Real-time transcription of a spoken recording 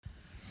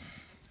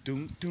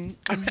Doom, doom.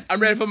 I'm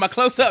ready for my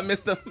close up,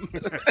 Mister.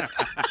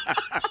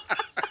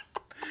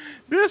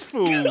 This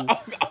fool.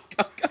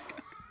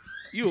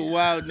 You a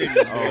wild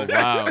nigga. Oh,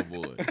 wow,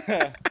 boy.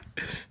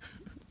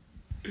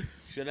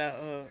 Should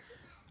I?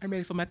 I'm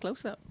ready for my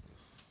close up.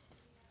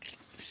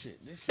 Shit,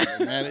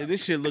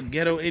 this shit look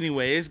ghetto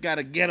anyway. It's got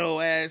a ghetto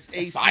ass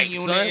AC Psych,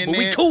 unit son, in but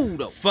we there. cool,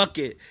 though. Fuck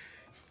it.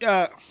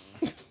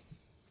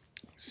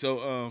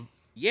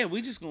 Yeah,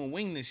 we just gonna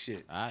wing this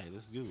shit. All right,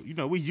 let's do it. You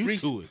know, we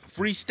used to it.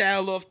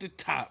 Freestyle off the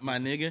top, my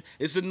nigga.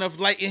 It's enough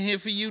light in here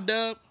for you,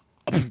 Dub.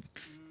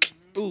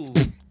 Ooh,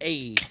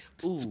 ayy,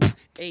 ooh,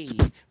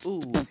 ayy, ooh,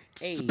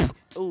 ayy,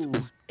 ooh,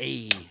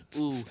 ayy,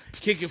 ooh.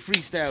 Kick it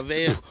freestyle,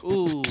 Vail.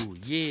 Ooh,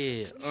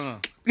 yeah, All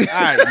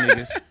right,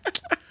 niggas.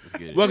 Let's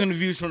get it. Welcome to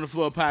Views from the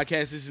Floor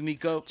podcast. This is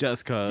Nico.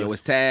 Just cause. Yo,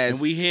 it's Taz. And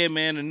we here,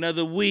 man,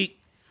 another week.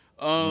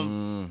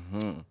 How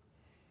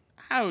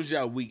was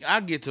y'all week?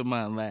 I'll get to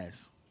mine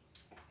last.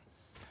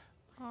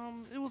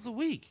 It was a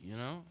week, you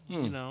know.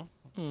 You know.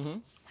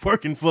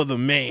 Working for the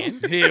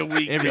man. Here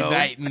we Every go.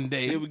 night and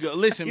day. Here we go.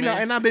 Listen, You know,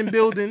 man. and I've been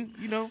building,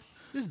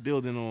 just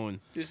building on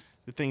Just-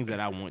 the things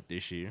that I want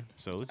this year.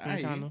 So it's I been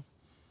hear kind you. of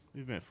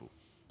eventful.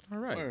 all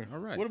right, Word. all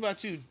right. What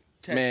about you,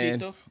 Man.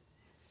 Tachito?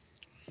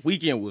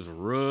 Weekend was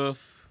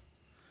rough,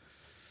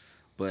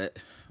 but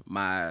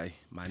my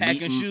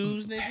Packing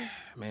shoes, nigga?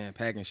 man,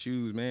 packing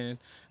shoes, man.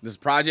 This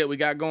project we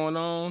got going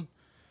on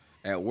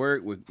at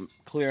work with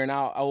clearing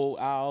out old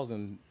aisles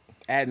and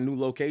adding new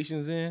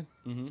locations in.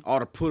 All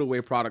the put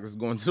away products is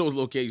going to those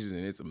locations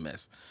and it's a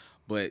mess.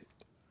 But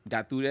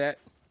got through that.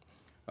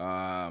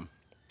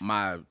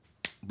 My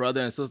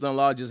brother and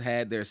sister-in-law just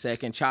had their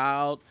second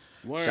child.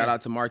 Word. Shout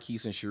out to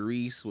Marquise and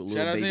Sharice with Shout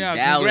little out baby to y'all.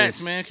 Dallas.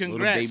 Congrats, man. Little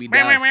Congrats. baby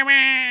Dallas.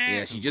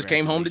 Yeah, she just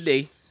came home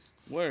today.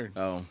 Word.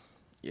 Oh,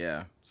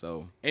 yeah.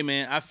 So, Hey,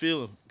 man, I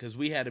feel him because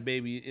we had a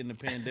baby in the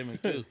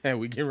pandemic, too. and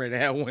we getting ready to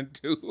have one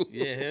too.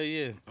 Yeah, hell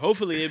yeah.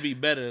 Hopefully it'll be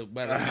better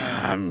by the time.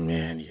 Ah,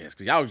 man, yes,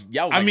 because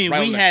y'all. I like, mean, right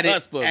we on the had it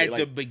cusp of at like,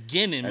 the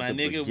beginning, at my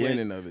the nigga.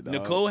 beginning when of it, dog.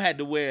 Nicole had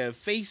to wear a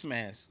face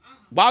mask.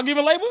 while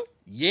giving labor.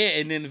 Yeah,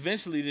 and then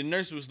eventually the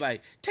nurse was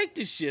like, take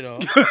this shit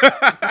off.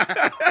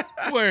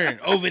 Word.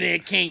 Over there,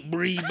 can't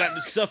breathe, about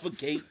to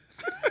suffocate.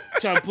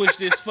 Trying to push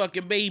this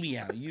fucking baby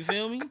out. You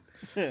feel me?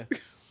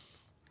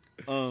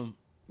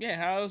 Yeah,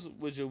 how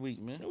was your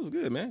week, man? It was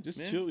good, man. Just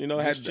Yeah, chill. You know,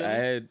 I just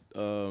had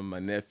my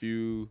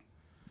nephew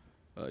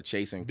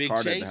Chase and Big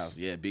Carter at Chase? the house.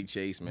 Yeah, Big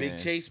Chase, man. Big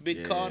Chase, Big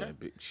Yeah, Carter?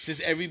 big- Since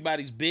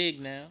everybody's big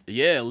now.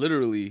 Yeah,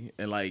 literally,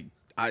 and like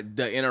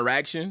the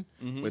interaction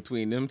Mm-hmm.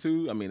 between them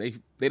two. I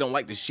mean, they don't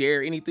like to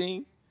share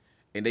anything,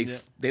 and they Yeah.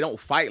 they don't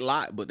fight a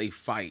lot, but they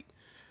fight.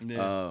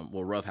 Yeah.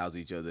 Well, roughhouse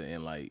each other,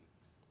 and like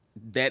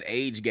that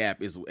age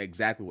gap is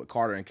exactly what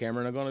Carter and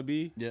Cameron are gonna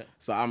be. Yeah.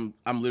 So I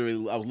was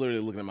literally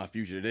looking at my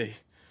future today.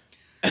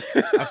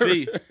 I feel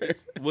you.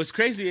 What's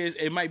crazy is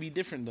it might be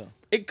different, though.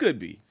 It could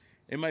be.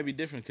 It might be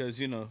different because,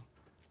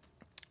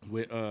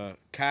 with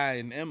Kai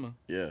and Emma,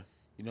 Yeah.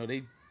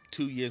 they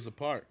 2 years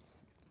apart.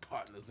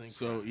 Partners in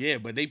So, yeah,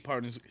 but they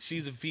partners.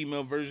 She's a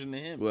female version of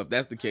him. Well, if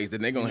that's the case,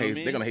 then they're gonna You know what hate. I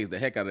mean? They're gonna hate the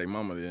heck out of their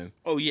mama. Then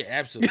Oh, yeah,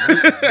 absolutely.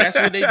 That's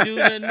what they do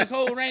to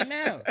Nicole right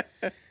now.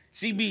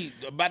 She be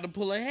about to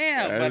pull her hair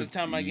out by the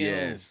time I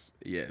get home.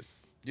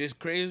 yes. Just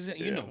crazy.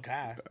 You know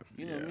Kai.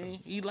 You know what I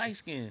mean? He light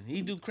skinned.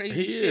 He do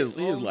crazy He shit. is.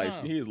 He all is the light.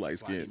 time. He is light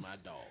That's why he skinned. my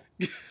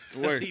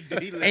dog. Word.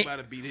 he let about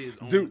to beat his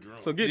own Dude, drum.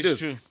 so get It's this.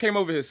 true. Came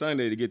over here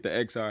Sunday to get the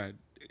XR.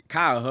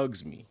 Kyle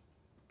hugs me.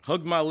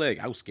 Hugs my leg.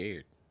 I was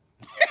scared.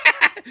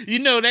 You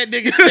know that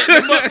nigga set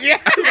them up. Yeah.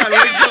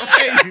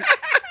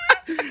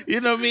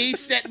 You know what I mean? He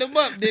set them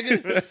up,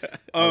 nigga.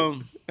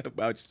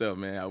 About yourself,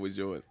 man. How was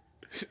yours?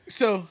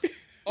 So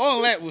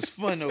all that was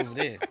fun over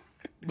there.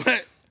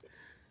 But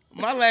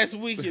my last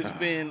week has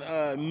been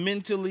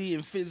mentally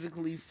and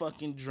physically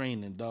fucking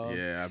draining, dog.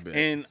 Yeah, I bet.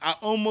 And I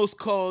almost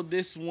called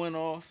this one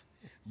off,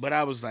 but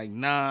I was like,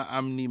 nah,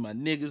 I need my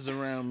niggas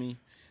around me.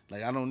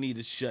 Like, I don't need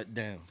to shut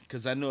down.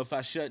 Because I know if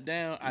I shut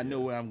down, I know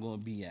where I'm going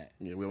to be at.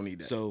 Yeah, we don't need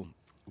that. So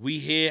we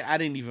here. I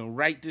didn't even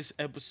write this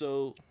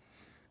episode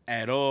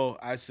at all.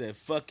 I said,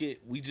 fuck it.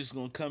 We just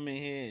going to come in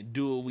here and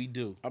do what we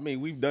do. I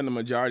mean, we've done the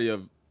majority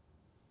of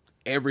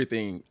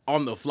everything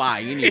on the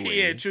fly anyway.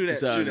 Yeah, true that,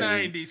 So, true that.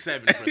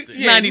 97%.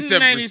 Yeah,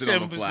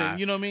 97% on the fly.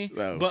 You know what I mean?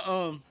 So-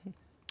 But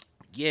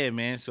yeah,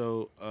 man.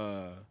 So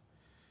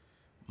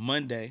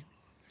Monday,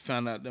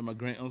 found out that my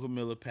great uncle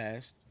Miller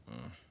passed.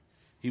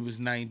 He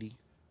was 90.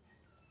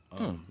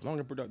 Long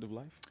and productive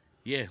life.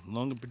 Yeah,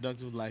 long and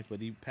productive life,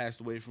 but he passed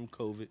away from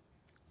COVID.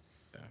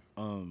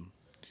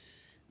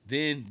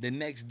 Then the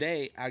next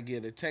day, I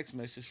get a text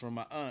message from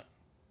my aunt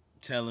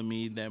telling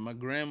me that my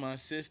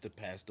grandma's sister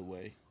passed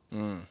away.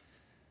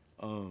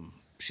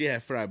 She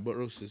had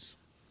fibrosis.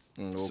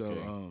 Okay.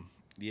 So,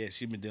 yeah,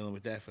 she's been dealing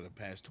with that for the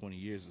past 20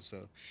 years or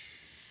so.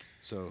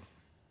 So,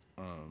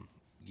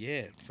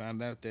 yeah,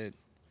 found out that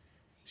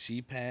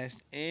she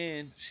passed,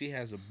 and she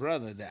has a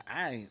brother that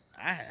I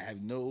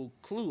have no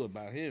clue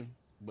about him,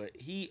 but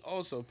he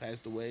also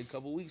passed away a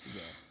couple weeks ago.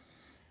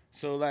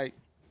 So, like,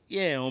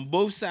 yeah, on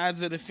both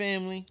sides of the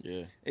family,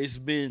 Yeah. it's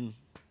been,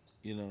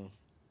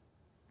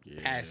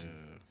 passing.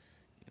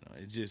 You know,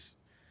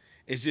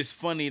 it's just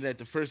funny that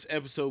the first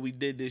episode we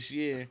did this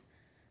year,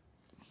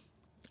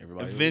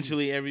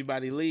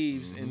 everybody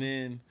leaves, and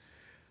then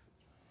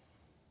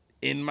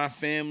in my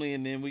family,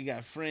 and then we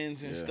got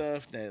friends and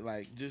stuff that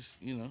like just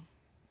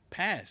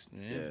passed.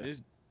 Man,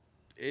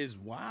 it's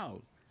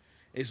wild.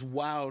 It's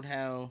wild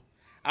how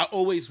I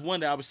always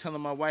wonder. I was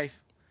telling my wife,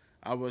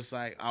 I was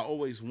like, I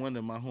always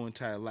wonder my whole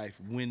entire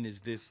life, when is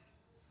this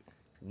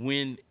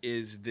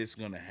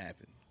gonna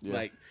happen? Yeah.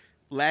 Like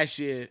last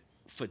year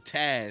for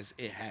Taz,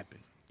 it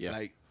happened. Yeah.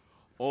 Like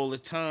all the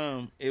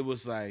time, it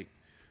was like,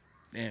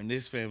 damn,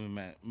 this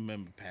family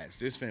member passed.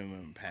 This family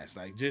member passed.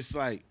 Like just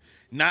like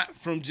not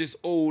from just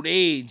old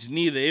age,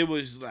 neither. It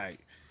was like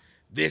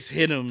this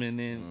hit him and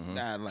then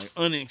died. Like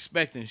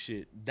unexpected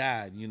shit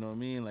died. You know what I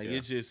mean? Like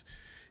it's just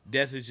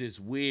death is just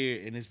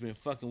weird, and it's been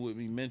fucking with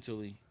me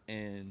mentally.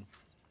 And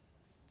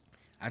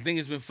I think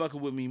it's been fucking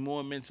with me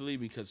more mentally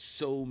because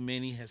so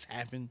many has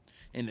happened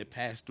in the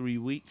past 3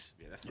 weeks.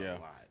 Yeah, that's a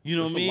lot. You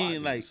know what I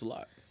mean? Like it's a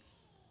lot.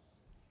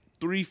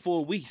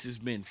 3-4 weeks has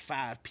been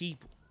 5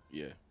 people.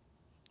 Yeah.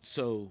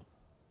 So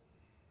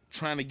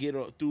trying to get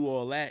through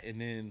all that and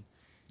then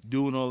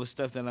doing all the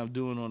stuff that I'm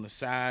doing on the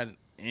side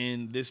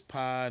and this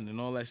pod and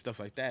all that stuff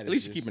like that. At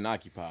least you're keeping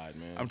occupied,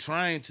 man. I'm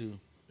trying to.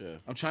 Yeah.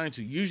 I'm trying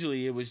to.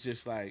 Usually it was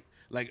just like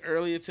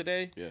earlier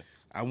today,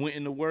 I went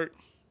into work.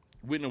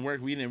 We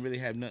didn't really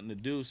have nothing to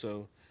do,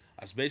 so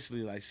I was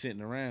basically like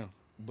sitting around.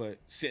 But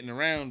sitting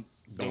around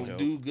don't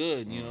do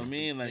good, you know what I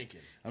mean? Like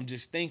thinking. I'm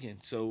just thinking.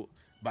 So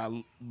by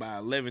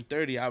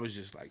 11:30 I was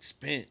just like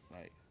spent.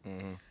 Like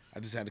I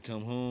just had to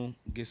come home,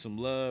 get some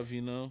love,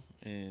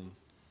 and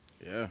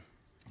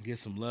get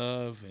some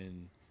love,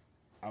 and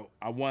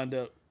I wound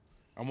up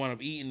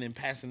eating and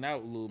passing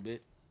out a little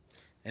bit.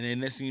 And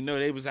then next thing you know,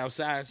 they was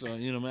outside, so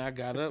I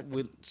got up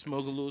with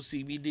smoke a little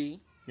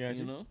CBD,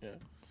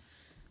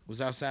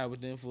 was outside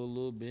with them for a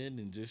little bit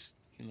and just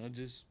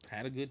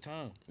had a good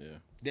time. Yeah.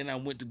 Then I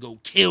went to go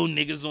kill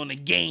niggas on the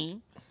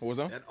game. What was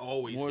that? That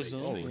always makes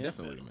things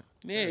definitely, man.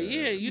 Yeah,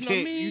 you know what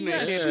I mean? You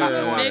can't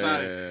go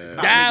outside.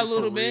 Die a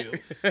little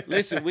bit.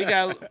 Listen, we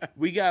got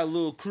a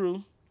little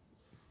crew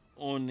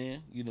on there.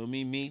 You know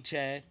me,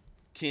 Chad,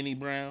 Kenny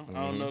Brown.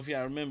 I don't know if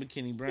y'all remember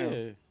Kenny Brown.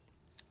 Yeah.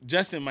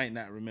 Justin might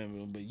not remember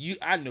him, but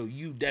I know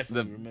you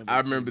definitely remember. I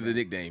remember the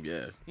nickname,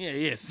 yes.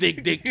 Yeah,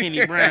 Thick Dick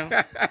Kenny Brown.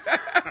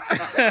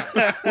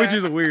 Which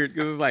is weird,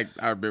 because it's like,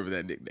 I remember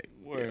that nickname.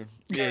 Word.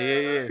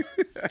 Yeah.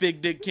 Thick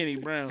Dick Kenny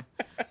Brown.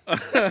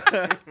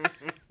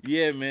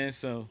 Yeah, man,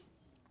 so.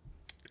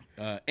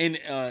 And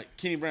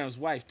Kenny Brown's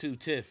wife, too,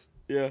 Tiff.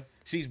 Yeah.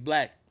 She's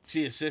black.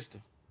 She his sister.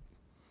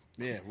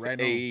 Yeah,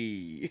 right on.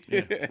 Hey.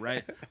 Yeah,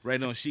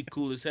 right on. She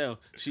cool as hell.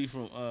 She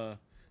from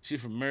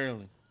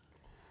Maryland.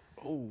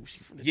 Oh, she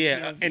from the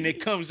DMV. And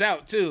it comes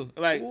out too.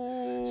 Like,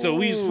 so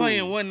we was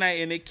playing one night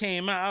and it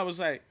came out. I was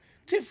like,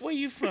 Tiff, where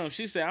you from?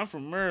 She said, I'm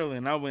from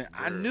Maryland. I went,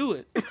 I knew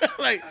it.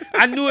 Like,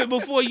 I knew it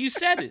before you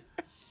said it.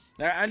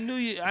 I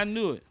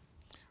knew it.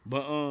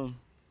 But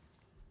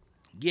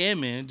yeah,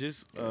 man,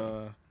 just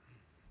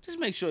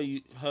make sure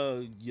you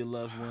hug your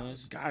loved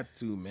ones. Got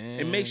to,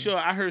 man. And make sure,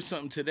 I heard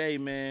something today,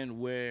 man,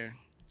 where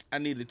I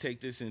need to take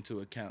this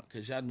into account.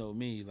 Cause y'all know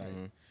me, like,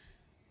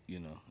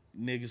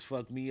 niggas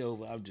fuck me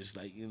over. I'm just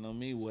like, you know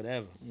me,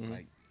 whatever.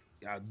 Like,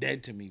 y'all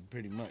dead to me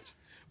pretty much.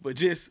 But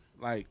just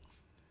like,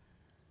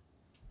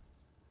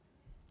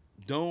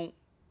 don't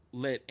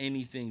let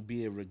anything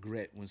be a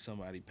regret when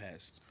somebody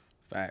passes.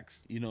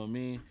 Facts. You know what I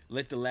mean?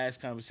 Let the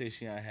last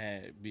conversation I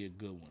had be a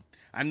good one.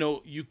 I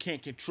know you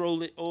can't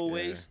control it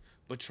always,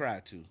 but try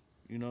to.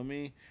 You know what I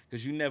mean?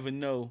 Because you never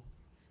know.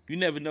 You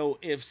never know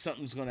if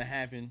something's gonna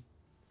happen.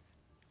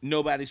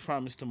 Nobody's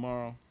promised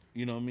tomorrow.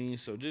 You know what I mean?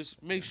 So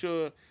just make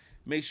sure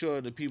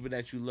the people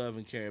that you love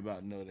and care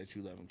about know that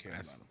you love and care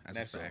about them.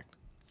 That's a fact. All.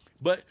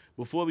 But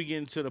before we get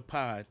into the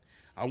pod,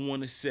 I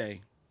want to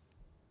say,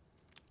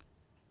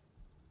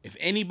 if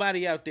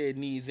anybody out there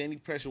needs any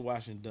pressure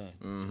washing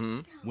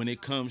done, when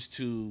it comes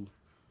to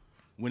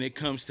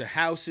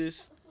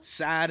houses,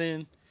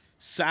 siding,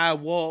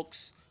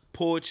 sidewalks,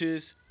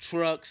 porches,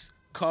 trucks,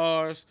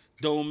 cars,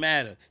 don't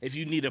matter. If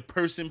you need a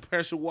person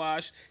pressure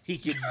wash, he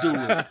can do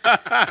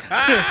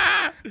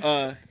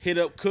it. Hit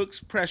up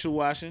Cook's Pressure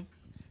Washing.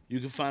 You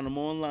can find him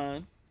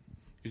online.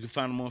 You can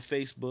find him on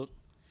Facebook.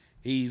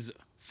 He's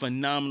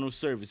phenomenal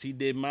service. He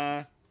did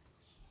my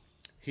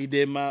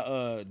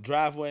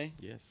driveway.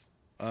 Yes.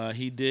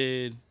 He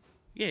did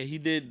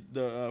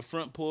the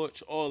front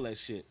porch, all that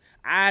shit.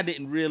 I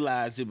didn't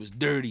realize it was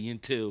dirty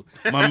until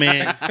my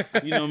man,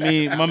 you know what I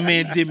mean? My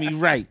man did me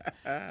right.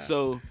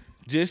 So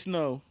just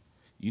know,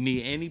 you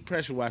need any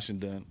pressure washing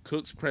done,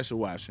 Cook's Pressure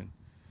Washing.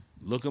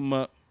 Look him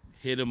up,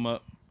 hit him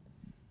up.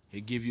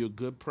 He'll give you a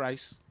good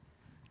price.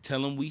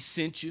 Tell him we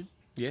sent you.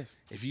 Yes.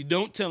 If you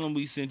don't tell him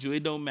we sent you,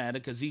 it don't matter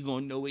because he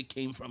going to know it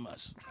came from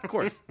us. Of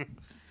course.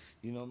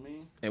 You know what I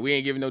mean? And we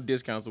ain't giving no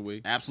discounts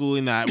away.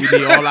 Absolutely not. We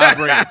need all our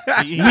bread.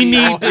 We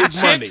need the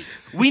chips.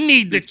 We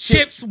need the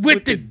chips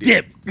with the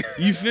dip.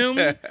 You feel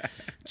me?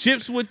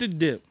 Chips with the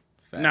dip.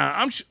 Facts.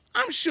 Nah,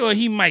 I'm sure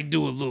he might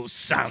do a little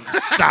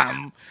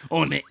something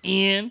on the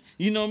end.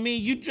 You know what I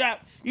mean? You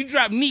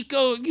drop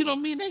Nico, you know what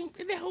I mean?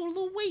 That whole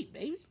little weight,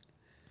 baby.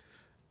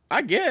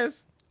 I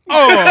guess.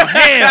 Oh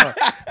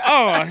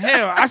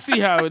hell. I see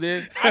how it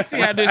is. I see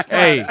how this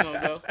is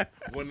gonna go.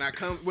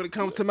 When it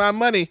comes to my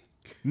money,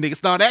 niggas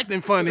start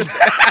acting funny.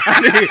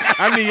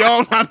 I need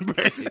all my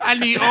bread. I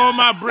need all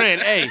my bread.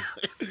 Hey.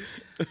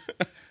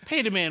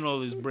 Pay the man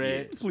all his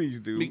bread. Yeah, please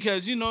do.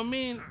 Because, you know what I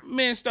mean?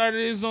 Man started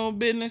his own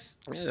business.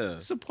 Yeah.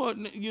 Support,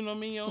 you know what I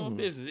mean, your own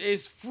business.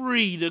 It's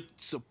free to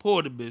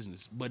support a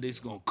business, but it's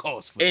going to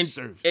cost for the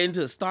service. And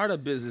to start a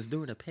business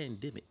during a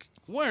pandemic.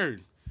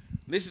 Word.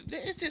 It's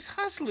just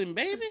hustling,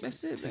 baby.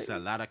 That's it, It's a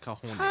lot of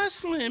cojones.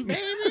 Hustling,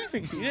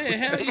 baby.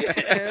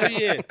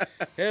 Yeah,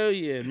 hell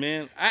yeah,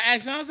 man. I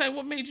asked him, I was like,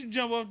 what made you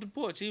jump off the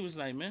porch? He was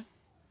like, man,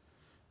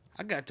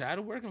 I got tired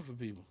of working for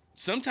people.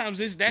 Sometimes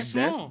it's that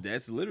small.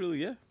 That's literally,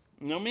 yeah.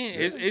 You know what I mean?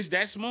 Yeah. It's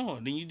that small.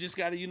 Then you just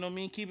got to, you know what I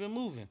mean, keep it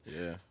moving.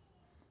 Yeah.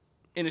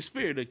 In the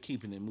spirit of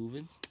keeping it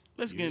moving,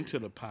 let's get into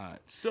the pod.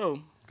 So,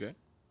 Okay.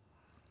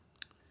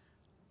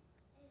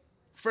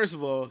 first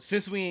of all,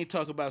 since we ain't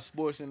talk about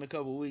sports in a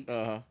couple weeks,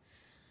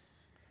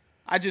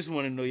 I just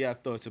want to know y'all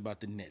thoughts about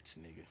the Nets,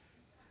 nigga.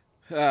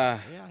 They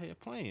out here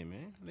playing,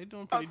 man. They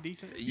doing pretty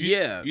decent.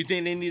 Yeah. You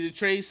think they need to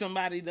trade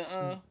somebody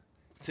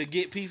to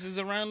get pieces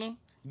around them?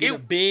 Get a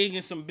big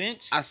and some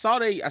bench? I saw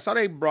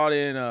they brought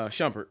in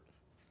Shumpert.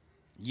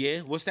 Yeah,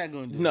 what's that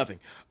going to do? Nothing.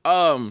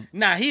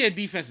 Nah, he a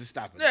defensive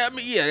stopper. Yeah, I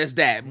mean, yeah, that's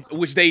that,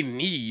 which they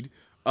need.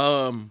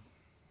 I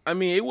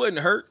mean, it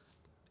wouldn't hurt.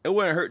 It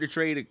wouldn't hurt to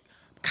trade.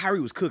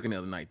 Kyrie was cooking the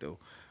other night, though.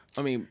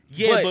 I mean,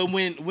 yeah, but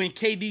when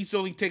KD's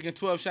only taking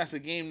 12 shots a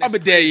game, that's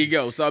but there you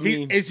go. So I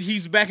mean,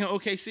 he's back in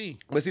OKC.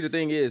 But see, the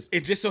thing is,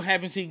 It just so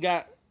happens he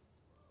got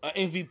an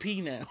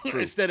MVP now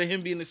instead of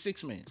him being the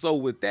sixth man. so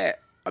with that,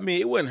 I mean,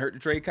 it wouldn't hurt to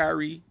trade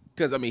Kyrie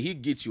because I mean,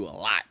 he'd get you a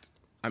lot.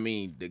 I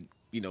mean, the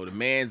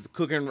man's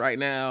cooking right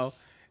now,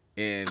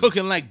 and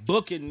Cooking like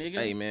booking, nigga.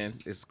 hey, man,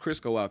 it's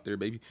Crisco out there,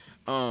 baby.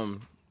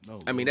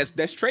 I mean,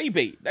 that's trade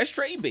bait. That's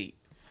trade bait.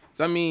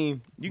 So I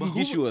mean, you can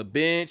get you a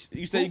bench.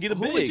 You say you get a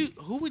big.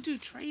 Who would you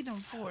trade him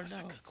for? That's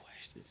a though? good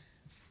question.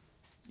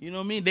 You know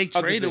what I mean? They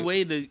trade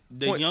away the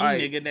Point- young alright.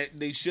 nigga that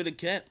they should have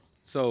kept.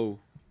 So,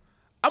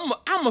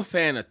 I'm a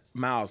fan of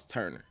Miles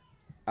Turner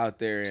out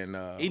there in.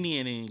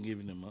 Indiana ain't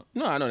giving them up.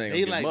 No, I know they ain't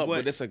They gonna give like him up, what?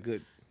 but that's a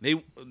good.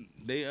 They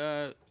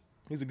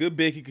He's a good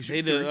big. He can they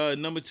shoot three. the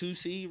number 2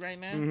 seed right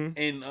now,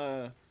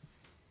 and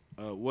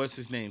what's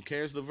his name?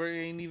 Karis LeVert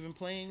ain't even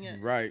playing yet.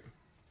 Right.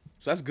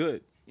 So that's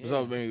good. Yeah.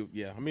 So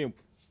I mean,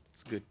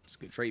 it's good. It's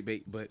good trade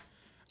bait, but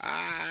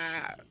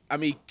I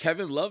mean,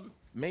 Kevin Love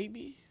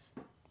maybe,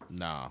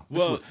 Nah.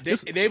 Well,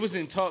 they was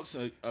in talks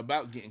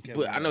about getting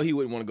Kevin. but I know he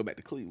wouldn't want to go back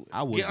to Cleveland.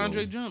 I would get go.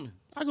 Andre Drummond.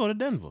 I go to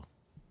Denver.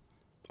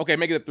 Okay,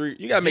 make it a 3.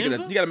 You gotta make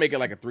Denver? it. You gotta make it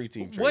like a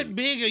 3-team trade. What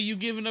big are you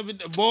giving up at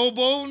the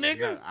Bobo,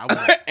 nigga? I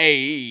would.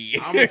 Hey,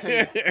 I'm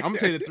gonna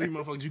tell you the 3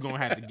 motherfuckers you're gonna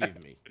have to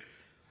give me.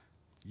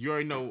 You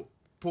already know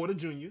Porter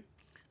Jr.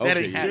 That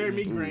Okay, ain't yeah.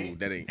 Jeremy Ooh, Grant.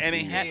 that ain't. And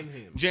ain't And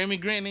him. Jeremy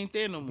Grant ain't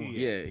there no more.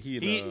 Yeah,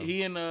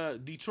 He in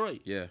Detroit.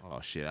 yeah.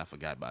 Oh shit, I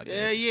forgot about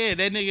that. Yeah,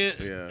 that nigga.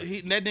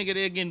 Yeah. That nigga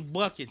there getting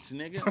buckets,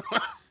 nigga.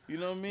 You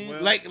know what I mean?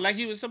 Well- like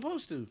he was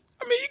supposed to.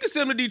 I mean, you can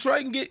send him to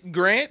Detroit and get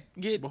Grant,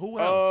 get But who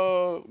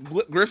else?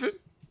 Griffin.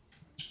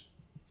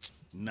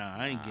 Nah,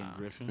 I ain't getting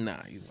Griffin.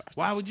 Nah, you watch.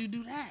 Why would you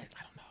do that?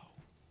 I don't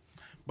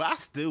know. But I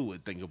still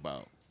would think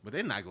about. But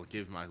they're not gonna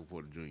give Michael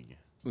Porter Jr.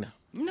 No,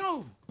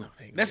 No. no,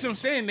 they ain't That's what gonna I'm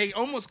saying. They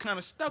almost kind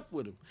of stuck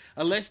with him.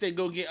 Unless they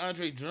go get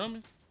Andre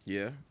Drummond.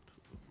 Yeah,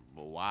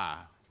 But why?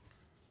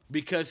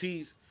 Because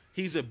he's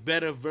a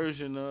better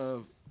version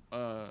of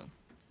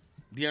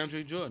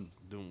DeAndre Jordan.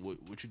 Then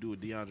what you do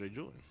with DeAndre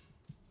Jordan?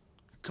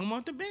 Come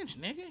off the bench,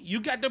 nigga. You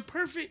got the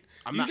perfect.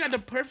 I'm you not- got the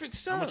perfect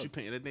sub. How much you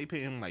paying? They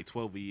pay him like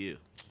 $12 a year.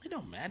 It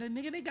don't matter,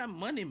 nigga. They got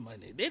money.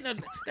 They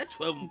don't, that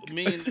 12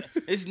 million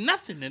is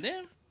nothing to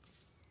them.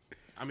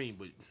 I mean,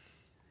 but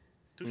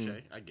touche,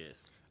 I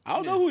guess. I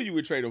don't know who you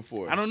would trade him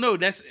for. I don't know.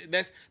 That's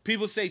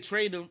people say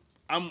trade them.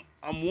 I'm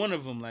one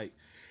of them. Like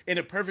in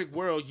a perfect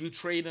world, you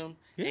trade them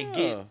and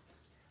get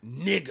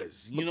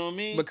niggas. You know what I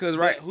mean? because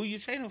But right- who you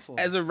trading for?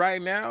 As of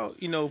right now,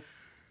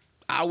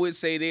 I would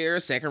say they're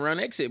a second round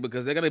exit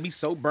because they're gonna be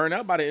so burnt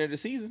out by the end of the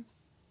season.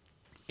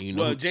 And you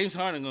know, well, James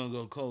Harden gonna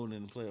go cold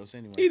in the playoffs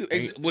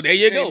anyway. Well, there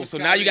you Same go. with So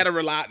Scott now you Lee. gotta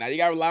rely. Now you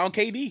gotta rely on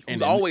KD, who's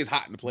the- always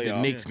hot in the the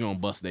playoffs. Knicks gonna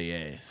bust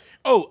their ass.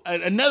 Oh,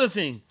 another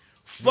thing.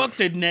 Fuck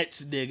the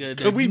Nets, nigga.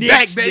 The We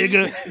Knicks, back, baby.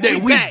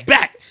 nigga. We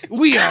back.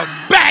 We are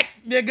back,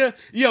 nigga.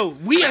 Yo,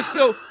 we are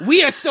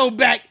so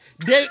back.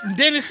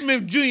 Dennis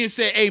Smith Jr.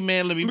 said, "Hey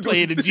man, let me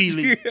play in the G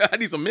League." I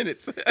need some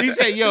minutes. He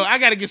said, "Yo, I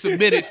gotta get some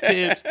minutes,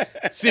 Tibbs.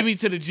 Send me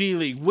to the G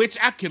League," which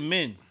I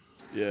commend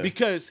Yeah,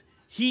 because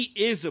he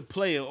is a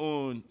player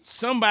on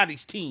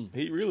somebody's team.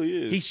 he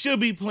really is. He should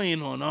be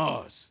playing on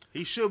ours.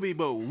 He should be,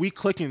 but we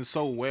clicking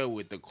so well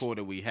with the core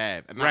that we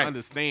have, and Right. I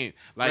understand.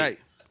 Like, Right.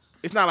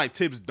 it's not like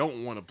Tibbs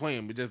don't want to play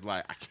him, but just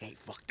like I can't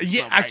fuck this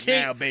Yeah, up I right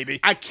can't, now, baby.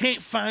 I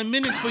can't find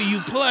minutes for you.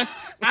 Plus,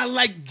 I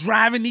like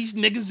driving these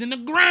niggas in the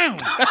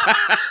ground.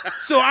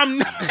 So I'm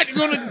not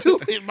gonna do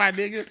it, my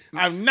nigga.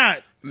 I'm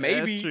not.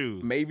 Maybe, That's true.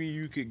 maybe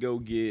you could go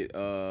get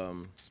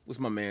what's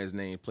my man's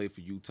name? Play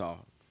for Utah.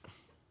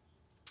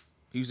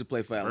 He used to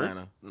play for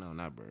Atlanta. No,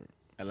 not Bird.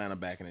 Atlanta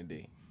back in the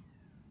day.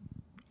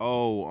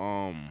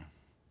 Oh,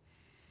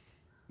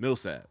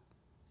 Millsap.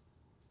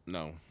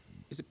 No.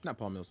 Is it not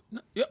Paul Millsap?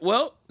 No, yeah,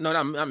 well, no,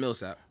 not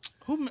Millsap.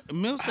 Who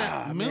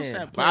Millsap? man.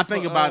 Millsap. But I played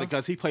think for, about it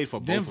because he played for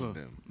both Denver. of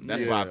them.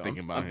 That's why I'm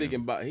thinking about I'm him. thinking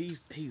about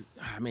he's he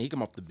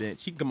come off the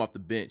bench. He can come off the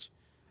bench.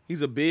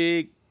 He's a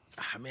big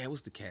man.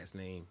 What's the cat's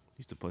name?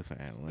 He used to play for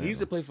Atlanta. He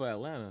used to play for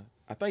Atlanta.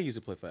 I think he used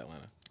to play for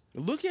Atlanta.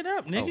 Look it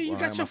up, nigga. Oh, you I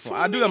got got your my phone.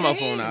 phone. I do in have my your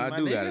phone hand, out. I my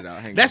do got nigga. it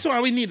out. Hang That's on.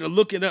 why we need to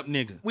look it up,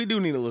 nigga. We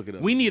do need to look it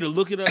up. We need to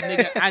look it up,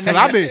 nigga. I need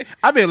Cause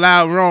I've been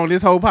loud wrong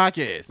this whole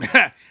podcast.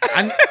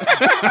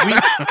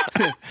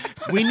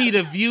 we need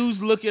a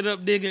views look it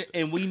up, nigga,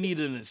 and we need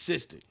an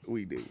assistant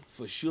We do.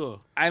 for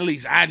sure. At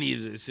least I need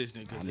an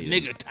assistant because the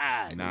need nigga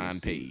tired.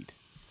 Non-paid.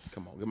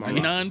 Come on, get my A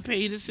roster.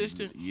 non-paid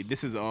assistant. Yeah,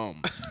 this is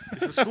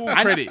it's a school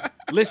credit.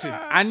 Listen,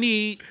 I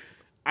need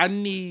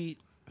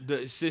the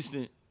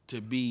assistant to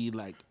be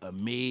like a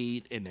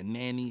maid and a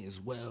nanny as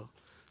well.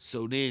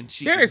 So then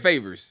she Derek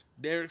Favors.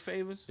 Derek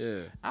Favors.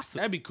 Yeah,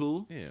 That'd be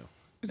cool. Yeah.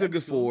 he's a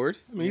good forward.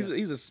 I mean,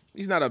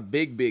 he's not a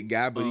big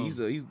guy, but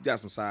he's got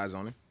some size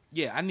on him.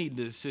 Yeah, I need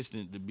the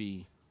assistant to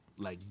be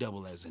like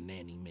double as a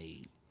nanny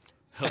maid,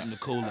 help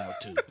Nicole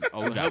out too.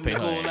 Oh, we gotta Help pay her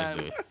Nicole ass out.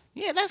 good.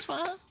 Yeah, that's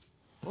fine.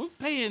 We're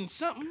paying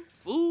something,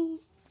 food.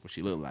 What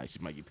she look like? She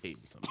might get paid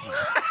something.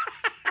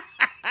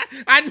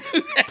 I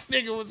knew that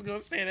nigga was gonna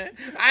say that.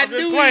 I just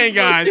knew he playing,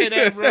 was gonna guys. say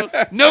that, bro.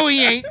 No,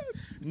 he ain't.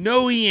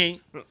 No, he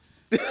ain't.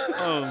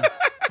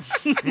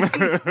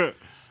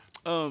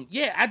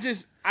 Yeah,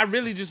 I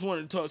really just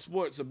wanted to talk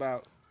sports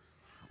about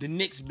the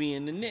Knicks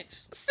being the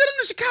Knicks. Send him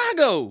to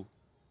Chicago.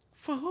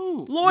 For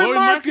who? Lloyd Lauri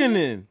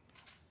Markkinen.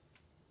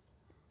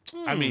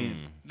 I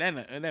mean, that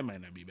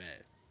might not be bad.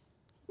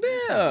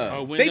 Yeah,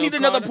 Or Wendell they need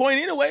another Carter. point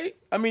anyway.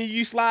 I mean,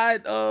 you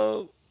slide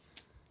old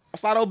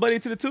buddy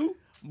to the 2.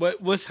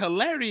 But what's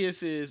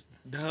hilarious is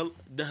the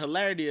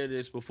hilarity of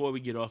this. Before we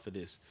get off of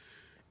this,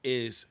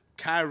 is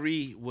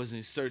Kyrie was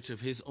in search of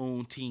his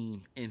own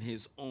team and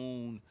his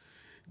own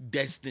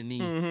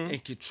destiny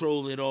and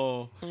control it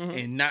all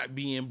and not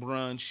be in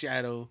Bron's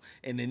shadow.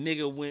 And the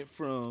nigga went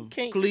from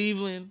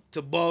Cleveland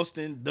to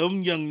Boston.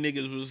 Them young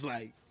niggas was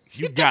like,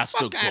 You got to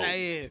fuck out of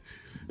here.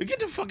 Get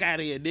the fuck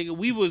out of here, nigga.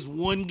 We was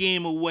one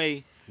game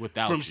away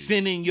Without from you.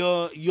 sending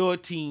your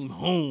team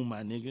home,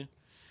 my nigga.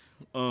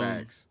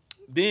 Facts.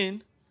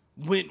 Then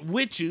went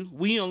with you.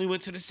 We only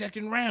went to the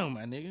second round,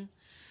 my nigga.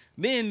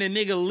 Then the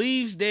nigga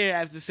leaves there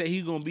after say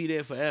he gonna be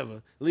there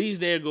forever. Leaves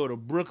there, go to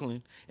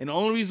Brooklyn. And the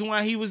only reason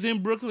why he was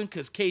in Brooklyn,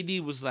 because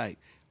KD was like,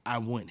 I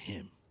want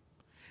him.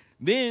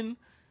 Then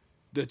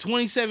the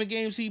 27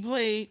 games he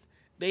played,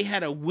 they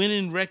had a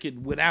winning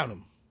record without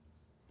him.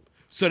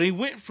 So they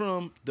went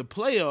from the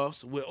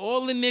playoffs with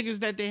all the niggas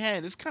that they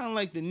had. It's kind of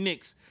like the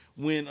Knicks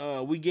when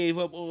we gave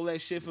up all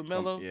that shit for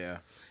Melo. Yeah.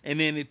 And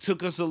then it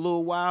took us a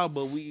little while,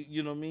 but we,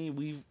 you know what I mean?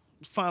 We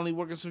finally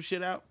working some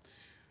shit out.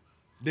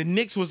 The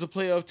Knicks was a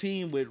playoff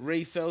team with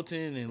Ray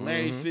Felton and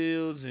Larry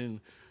Fields and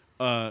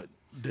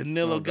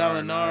Danilo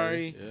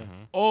Gallinari. Yeah.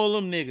 All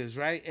them niggas,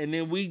 right? And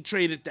then we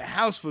traded the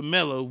house for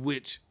Melo,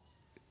 which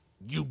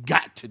you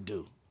got to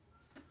do.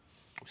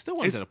 Still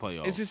went to the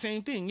playoffs. It's the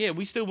same thing. Yeah,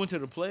 we still went to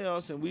the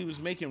playoffs and we was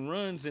making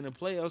runs in the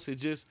playoffs.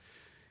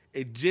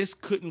 It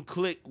just couldn't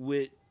click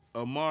with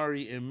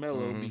Amari and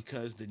Melo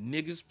because the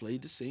niggas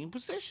played the same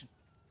position.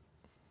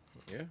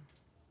 Yeah.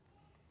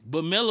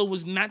 But Melo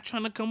was not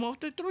trying to come off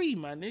the 3,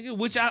 my nigga,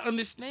 which I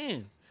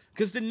understand.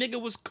 Because the nigga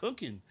was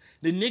cooking.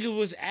 The nigga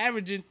was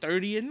averaging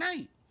 30 a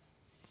night.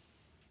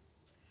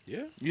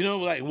 Yeah. You know,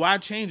 like, why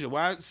change it?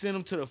 Why send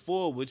him to the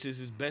 4, which is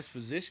his best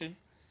position?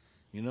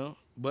 You know?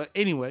 But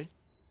anyway,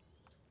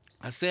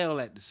 I say all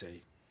that to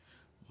say,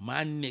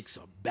 my Knicks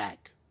are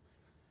back.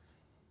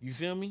 You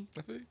feel me?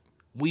 I feel you.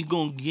 We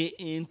gonna get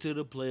into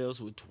the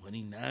playoffs with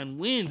 29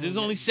 wins. There's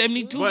only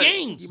 72 But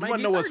games. You might want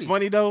to get know what's 30.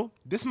 funny though?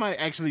 This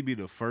might actually be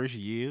the first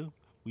year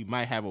we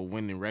might have a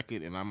winning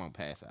record, and I'm gonna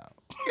pass out.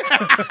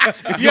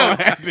 It's gonna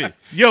happen.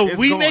 Yo, It's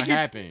we gonna make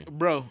happen. it,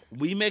 bro.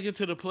 We make it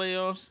to the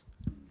playoffs.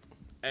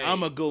 Hey,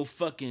 I'ma go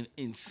fucking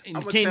insane.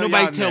 I'ma Can't tell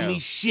nobody y'all tell now. me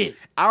shit.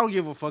 I don't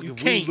give a fuck You if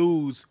can't. we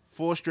lose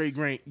 4 straight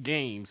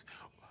games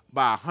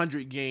by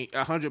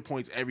 100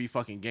 points every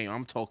fucking game.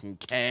 I'm talking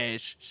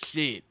cash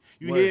shit.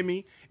 You Word. hear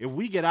me? If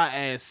we get our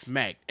ass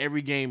smacked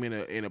every game in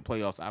a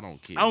playoffs, I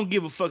don't care. I don't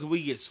give a fuck if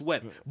we get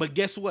swept. But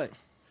guess what?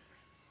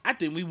 I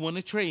think we won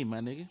a trade, my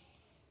nigga.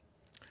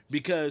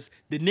 Because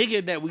the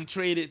nigga that we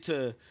traded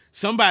to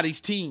somebody's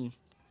team,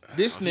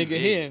 this nigga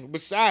here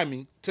beside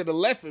me, to the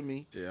left of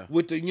me, Yeah.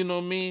 with the, you know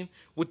what I mean,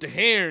 with the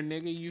hair,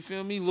 nigga, you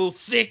feel me? A little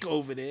thick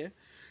over there.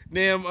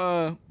 Damn,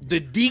 the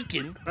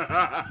deacon,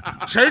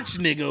 church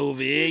nigga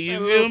over here, you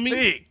feel me?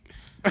 Thick.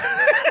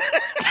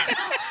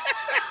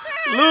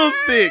 Little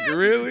thick,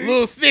 really?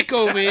 Little thick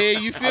over here.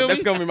 You feel That's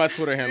me? gonna be my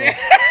Twitter handle.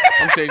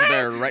 I'm changing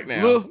that right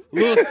now.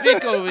 Little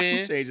thick over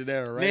here. Changing that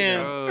right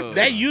Now, now.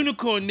 that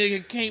unicorn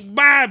nigga can't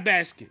buy a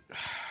basket.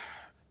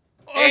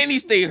 And he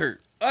stay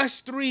hurt.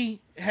 Us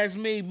three has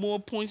made more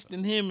points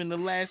than him in the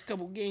last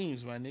couple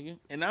games, my nigga.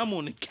 And I'm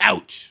on the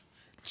couch,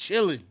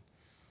 chilling,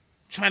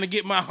 trying to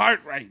get my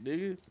heart right,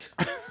 nigga.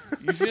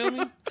 You feel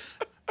me?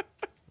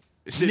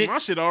 Shit, my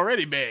shit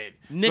already bad.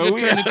 Nigga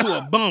turned into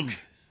a bum.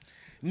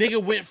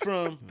 Nigga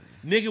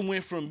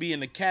went from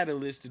being a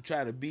catalyst to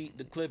try to beat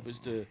the Clippers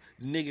to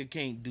nigga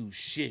can't do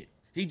shit.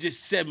 He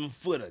just 7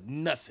 foot of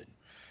nothing.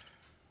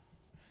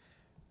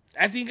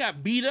 After he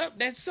got beat up,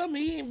 that's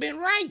something he ain't been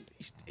right.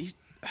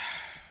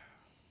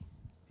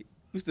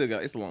 We still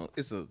got it's a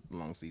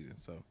long season,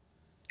 so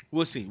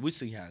We'll see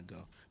how it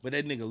go. But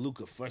that nigga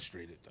Luka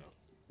frustrated though.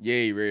 yeah,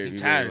 he really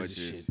tired of much this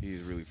is. shit.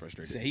 He's really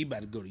frustrated. Say he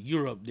about to go to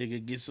Europe,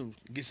 nigga, get some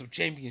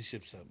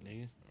championships up,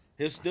 nigga.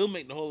 He'll still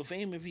make the Hall of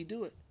Fame if he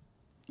do it.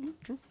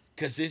 True.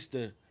 Cause it's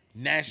the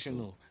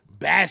National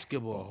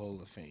Basketball Hall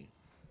of Fame.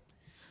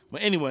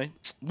 But anyway,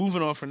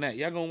 moving on from that.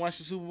 Y'all gonna watch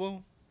the Super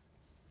Bowl?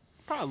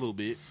 Probably a little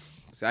bit.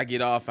 So I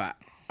get off. I'm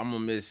gonna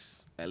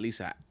miss at least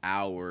an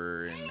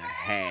hour and a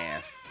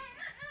half.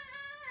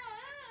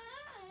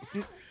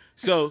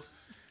 So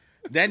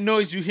that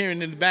noise you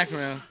hearing in the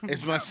background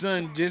is my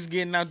son just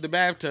getting out the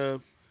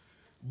bathtub,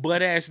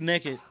 butt ass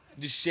naked,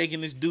 just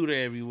shaking his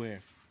doodah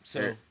everywhere.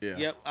 So Yeah.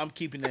 Yep, I'm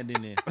keeping that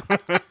in there.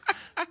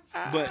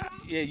 But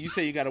yeah, you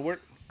say you gotta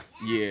work?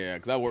 Yeah,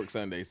 because I work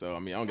Sunday, so I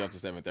mean I don't get up to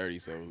 7:30.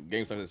 So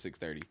game starts at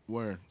 6:30.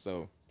 Word.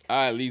 So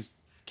I at least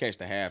catch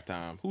the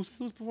halftime. Who's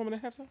performing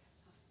at halftime?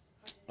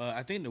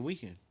 I think the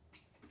weekend.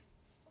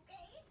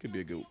 Could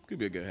be a good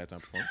halftime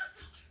performance.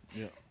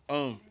 Yeah.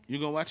 You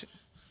gonna watch it?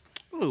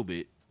 A little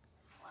bit.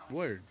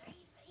 Word.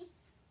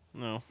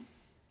 No.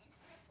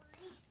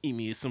 Eat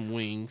me some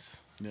wings.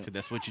 Yeah. 'Cause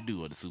that's what you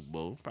do at the Super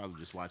Bowl. Probably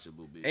just watch it a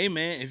little bit. Hey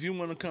man, if you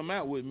want to come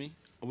out with me,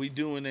 we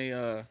doing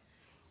a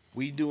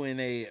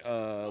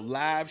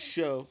live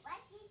show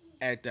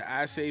at the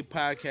I Say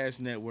Podcast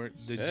Network,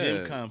 the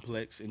Gym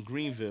Complex in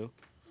Greenville.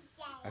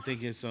 I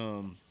think it's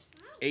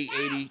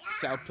 880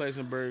 South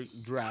Pleasantburg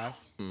Drive.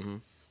 Mm-hmm.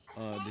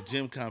 The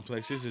Gym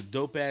Complex. It's a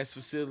dope ass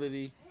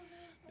facility.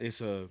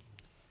 It's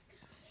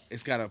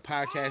got a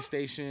podcast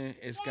station.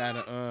 It's got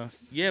a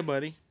yeah,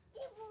 buddy.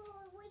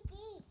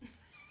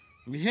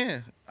 Yeah,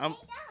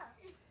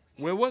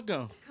 where what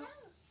go?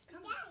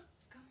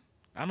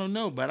 I don't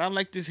know, but I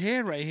like this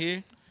hair right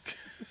here.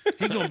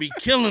 He gonna be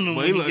killing him Boy,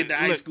 when he look- get to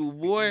high look, school,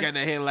 boy. You got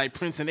that head like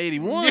Prince in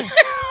 81.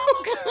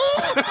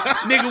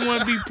 Nigga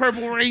want to be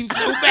Purple Rain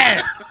so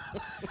bad.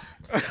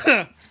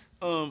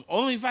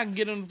 Only if I can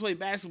get him to play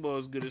basketball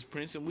as good as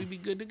Prince, and we'd be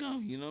good to go.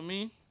 You know what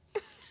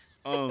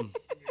I mean?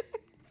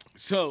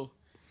 So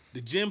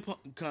the Gym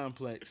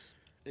Complex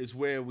is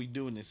where we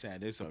doing this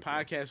at. It's a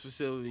podcast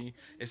facility.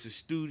 It's a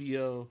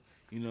studio.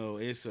 You know,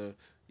 you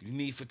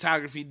need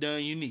photography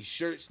done. You need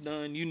shirts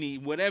done. You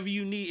need whatever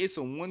you need. It's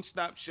a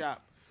one-stop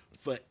shop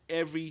for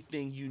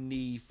everything you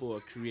need for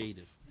a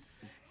creative.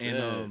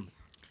 And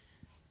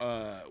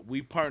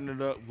we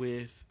partnered up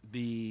with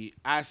the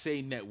I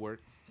Say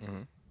Network.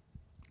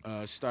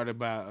 Started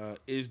by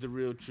Is the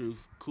Real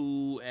Truth,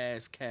 cool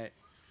ass cat.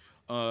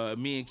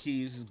 Me and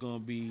Keys is gonna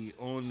be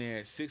on there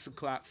at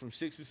 6:00 from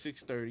 6 to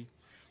 6:30.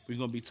 We're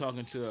gonna be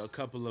talking to a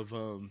couple of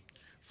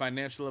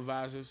financial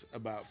advisors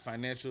about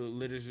financial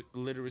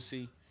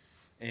literacy,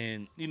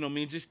 and you know, what I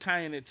mean, just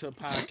tying it to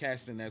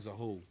podcasting as a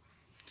whole.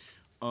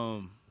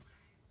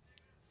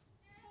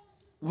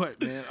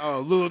 What man? Oh,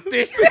 little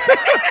thing.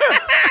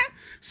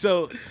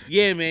 So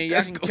yeah, man,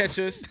 y'all can catch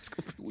us.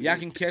 Y'all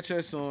can catch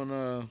us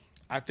on.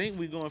 I think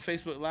we go on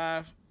Facebook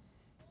Live.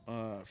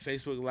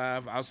 Facebook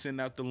Live. I'll send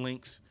out the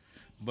links.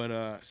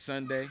 But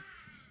Sunday,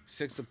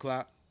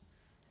 6:00.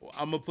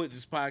 I'm gonna put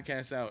this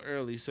podcast out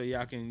early so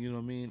y'all can, you know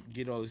what I mean,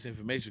 get all this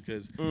information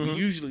because we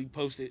usually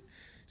post it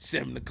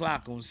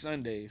 7:00 on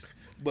Sundays.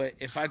 But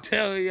if I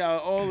tell y'all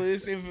all of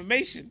this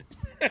information,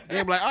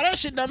 They'll be like, oh, that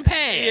shit done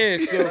passed. yeah.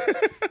 So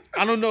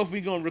I don't know if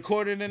we gonna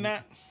record it or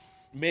not.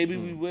 Maybe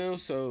we will.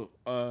 So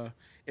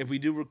if we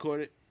do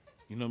record it,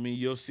 you know what I mean,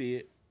 you'll see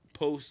it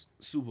post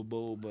Super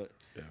Bowl. But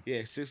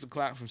yeah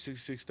 6:00 from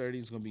 6 to 6:30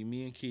 is gonna be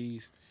me and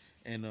Keys,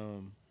 and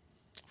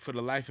for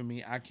the life of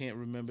me, I can't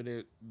remember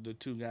the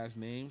two guys'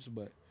 names,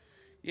 but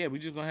yeah, we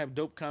just gonna have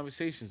dope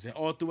conversations, and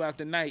all throughout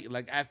the night,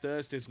 like after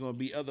us, there's gonna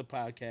be other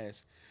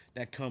podcasts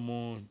that come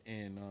on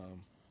and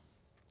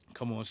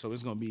so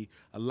it's gonna be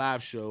a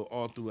live show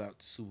all throughout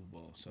the Super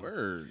Bowl. So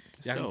Word.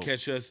 y'all can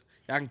catch us.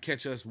 Y'all can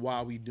catch us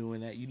while we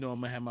doing that. You know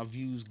I'm gonna have my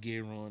views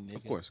gear on, nigga.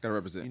 Of course, gotta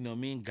represent. You know what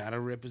I mean? Gotta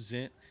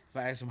represent. If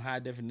I had some high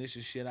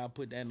definition shit, I'll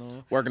put that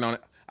on. Working on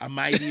it. I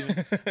might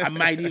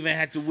even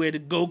have to wear the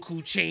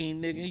Goku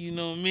chain, nigga. You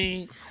know what I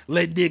mean?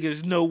 Let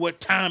niggas know what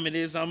time it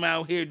is. I'm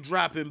out here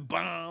dropping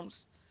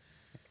bombs.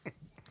 I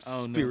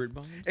don't know. Spirit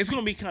bombs. It's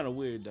gonna be kind of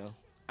weird though.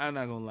 I'm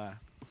not gonna lie.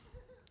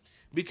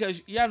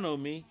 Because y'all know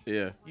me.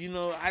 Yeah. You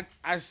know,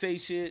 I say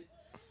shit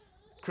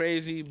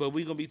crazy, but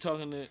we gonna be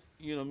talking to,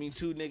 you know what I mean,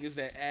 two niggas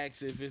that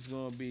ask if it's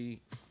gonna be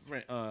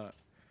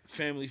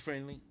family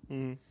friendly.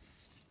 Mhm.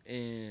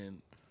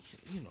 And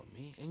you know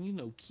me, and you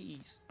know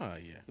Keys. Oh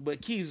yeah.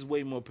 But Keys is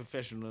way more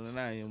professional than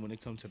I am when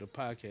it comes to the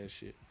podcast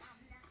shit.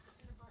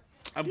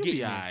 I'm You'll getting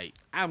be there. alright.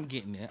 I'm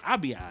getting there. I'll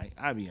be alright.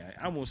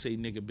 I won't say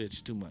nigga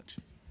bitch too much.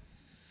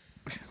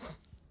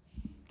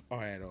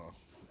 Or at all.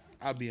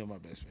 I'll be on my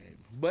best behavior.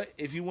 But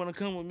if you want to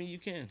come with me, you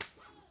can.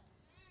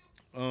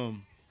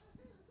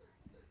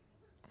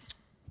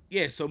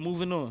 Yeah, so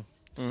moving on.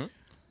 Mhm.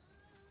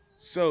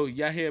 So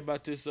y'all hear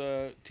about this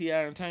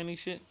T.I. and Tiny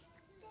shit?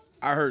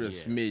 I heard a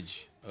Yes.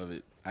 smidge of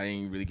it. I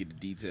didn't really get the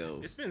It's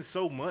details. been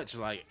so much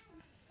like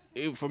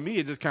for me.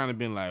 It just kind of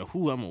been like,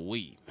 who I'm gonna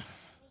wait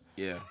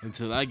Yeah.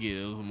 until I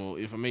get some more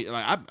information.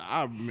 Like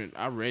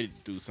I read it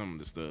through some of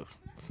the stuff,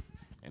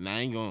 and I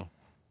ain't gonna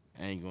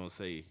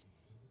say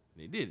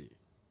they did it.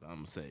 But I'm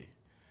gonna say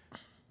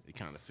it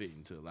kind of fit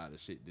into a lot of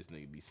shit this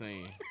nigga be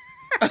saying.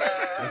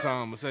 That's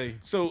all I'm gonna say.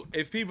 So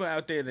if people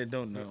out there that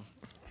don't know,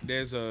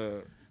 there's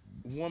a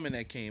woman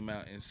that came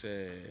out and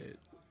said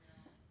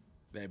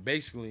that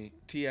basically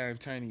T.I. and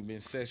Tiny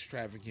been sex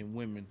trafficking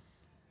women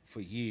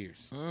for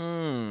years.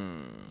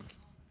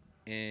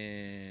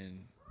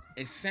 And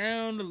it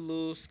sounded a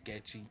little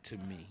sketchy to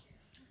me.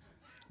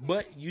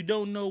 But you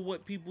don't know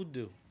what people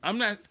do. I'm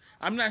not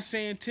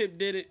saying Tip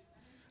did it.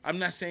 I'm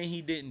not saying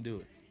he didn't do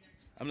it.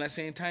 I'm not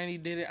saying Tiny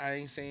did it. I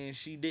ain't saying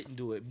she didn't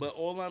do it. But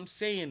all I'm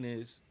saying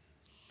is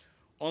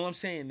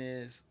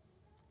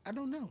I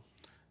don't know.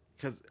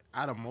 Because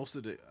out of most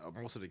of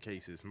the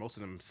cases, most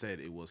of them said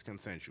it was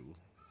consensual.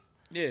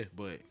 Yeah.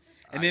 But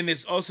And then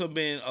there's also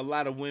been a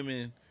lot of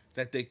women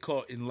that they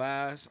caught in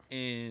lies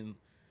and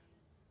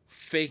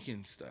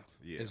faking stuff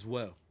as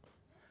well.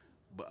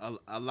 But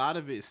a lot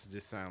of it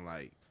just sound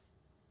like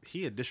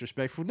he a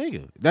disrespectful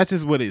nigga. That's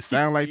just what it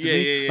sound like to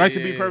me. To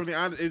be perfectly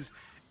honest,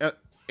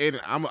 and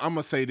I'm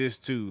gonna say this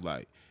too.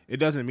 Like, it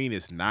doesn't mean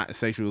it's not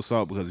sexual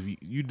assault, because if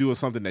you doing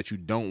something that you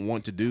don't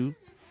want to do,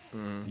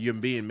 you're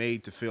being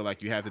made to feel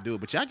like you have to do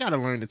it. But y'all gotta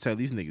learn to tell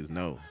these niggas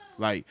no.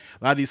 Like,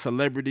 a lot of these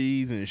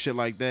celebrities and shit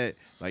like that.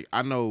 Like,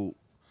 I know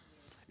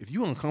if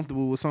you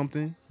uncomfortable with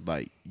something,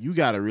 like, you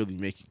gotta really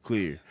make it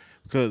clear,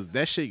 because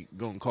that shit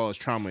gonna cause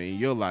trauma in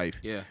your life.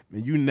 Yeah.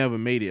 And you never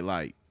made it,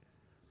 like,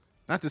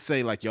 not to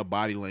say like your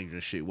body language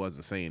and shit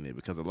wasn't saying it,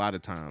 because a lot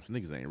of times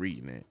niggas ain't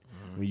reading that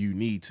when you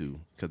need to,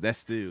 because that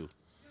still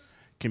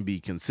can be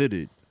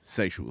considered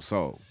sexual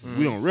assault.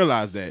 We don't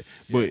realize that,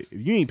 but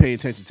if you ain't paying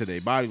attention to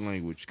their body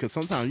language, because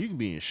sometimes you can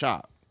be in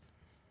shock,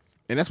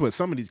 and that's what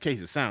some of these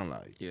cases sound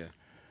like. Yeah.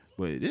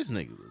 But But this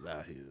nigga was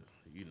out here,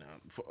 you know,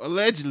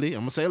 allegedly,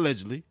 I'm gonna say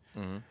allegedly,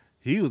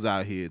 he was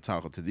out here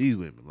talking to these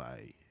women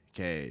like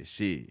cash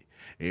shit,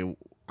 and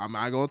I'm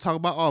not gonna talk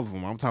about all of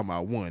them. I'm talking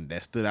about one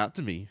that stood out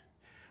to me.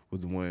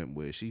 Was the one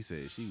where she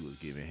said she was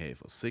giving head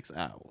for 6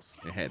 hours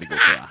and had to go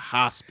to a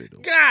hospital.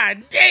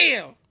 God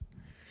damn!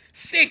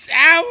 6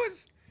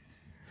 hours?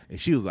 And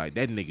she was like,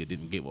 that nigga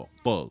didn't give a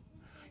fuck.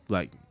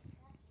 Like,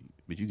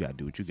 but you gotta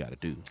do what you gotta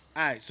do.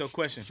 All right, so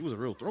question. she was a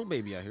real throw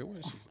baby out here. Where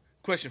is she?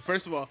 Question.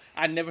 First of all,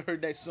 I never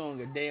heard that song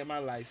a day in my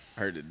life.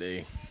 Heard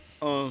today.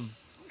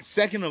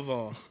 Second of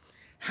all,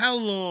 how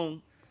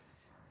long?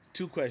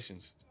 Two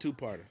questions,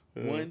 two-parter.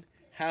 One,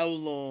 how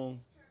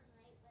long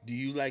do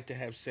you like to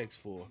have sex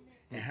for?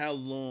 And how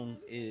long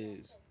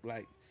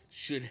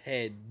should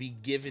head be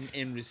given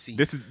and received?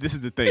 This is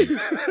the thing.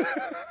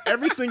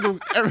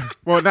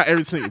 Well, not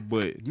every single,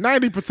 but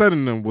 90% of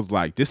them was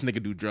like, this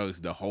nigga do drugs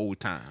the whole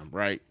time,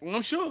 right? Well,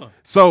 I'm sure.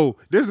 So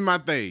this is my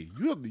thing.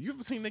 You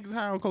ever seen niggas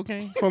high on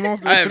cocaine for a long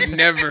time? I have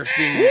never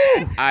seen.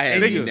 I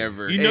have Nigga,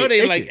 never. You know Hey, they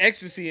it like can-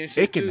 ecstasy and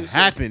shit It can too. so-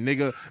 happen,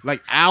 nigga.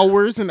 Like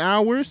hours and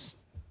hours.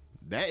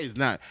 That is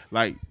not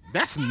like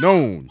that's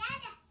known.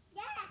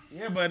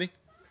 Yeah, buddy.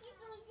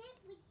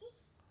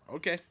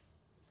 Okay.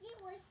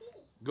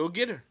 Go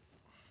get her.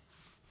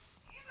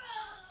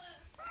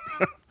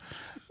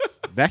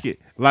 Back it.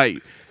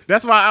 Like,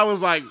 that's why I was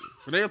like,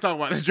 when they were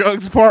talking about the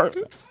drugs part,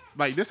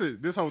 like this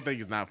whole thing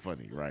is not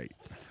funny, right?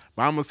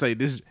 But I'm gonna say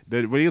this: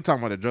 when you're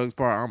talking about the drugs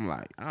part, I'm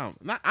like,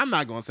 I'm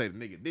not gonna say the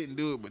nigga didn't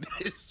do it, but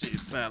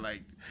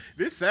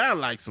this sound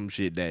like some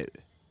shit that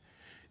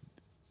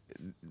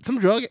some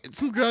drug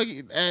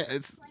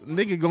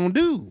nigga gonna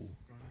do,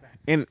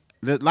 and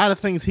a lot of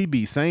things he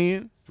be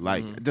saying,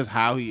 like just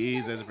how he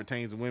is as it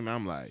pertains to women.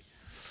 I'm like,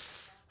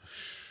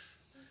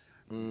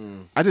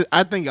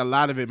 I think a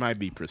lot of it might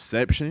be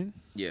perception,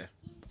 Yeah.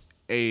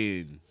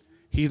 and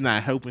he's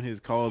not helping his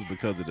cause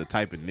because of the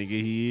type of nigga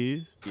he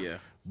is. Yeah.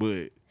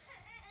 But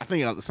I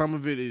think some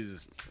of it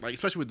is like,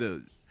 especially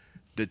with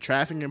the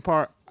trafficking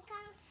part.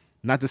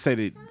 Not to say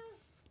that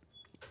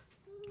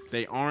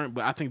they aren't,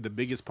 but I think the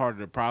biggest part of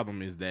the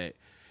problem is that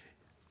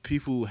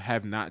people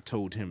have not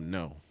told him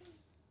no.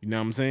 You know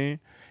what I'm saying?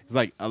 It's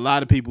like a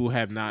lot of people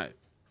have not,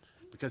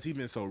 because he's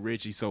been so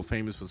rich, he's so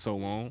famous for so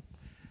long,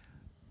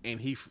 and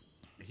he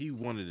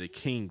one of the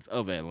kings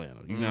of Atlanta.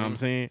 You know what I'm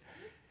saying?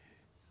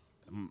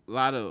 A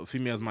lot of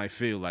females might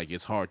feel like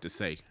it's hard to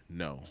say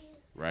no,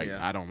 right?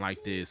 Yeah. I don't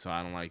like this or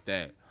I don't like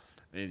that.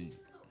 And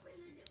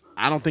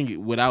I don't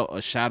think without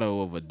a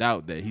shadow of a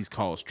doubt that he's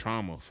caused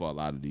trauma for a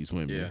lot of these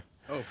women. Yeah.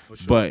 Oh, for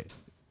sure. But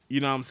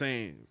you know what I'm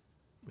saying?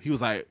 He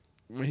was like,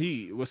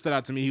 what stood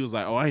out to me, he was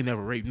like, "Oh, I ain't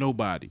never raped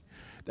nobody."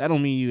 That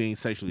don't mean you ain't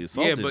sexually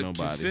assaulted nobody.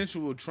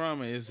 Consensual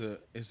trauma is a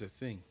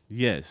thing.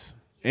 Yes,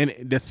 and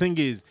the thing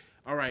is,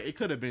 all right, it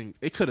could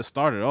have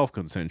started off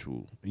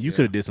consensual. You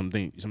could have did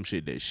some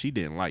shit that she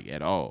didn't like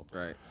at all,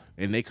 Right.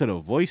 and they could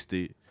have voiced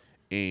it.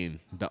 And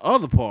the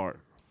other part,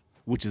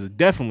 which is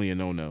definitely a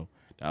no-no,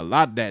 a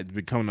lot of that's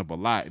been coming up a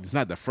lot. It's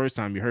not the first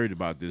time you heard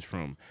about this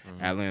from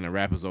Atlanta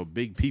rappers or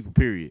big people,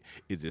 period.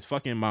 Is this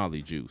fucking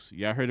Molly juice.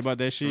 Y'all heard about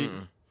that shit?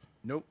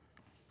 Nope.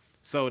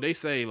 So they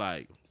say,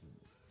 like,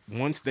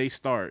 once they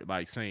start,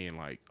 like, saying,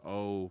 like,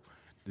 oh,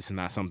 this is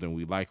not something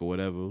we like or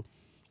whatever,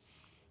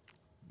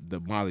 the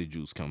Molly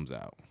juice comes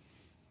out,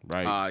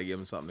 right? Give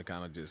them something to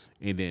kind of just.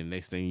 And then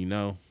next thing you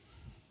know,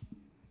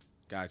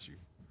 Got you.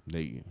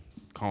 they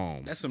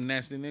calm. That's some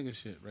nasty nigga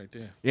shit right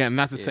there. Yeah,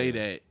 not to say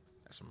that,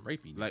 That's some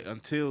rapey. like,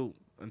 until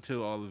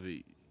all of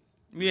it,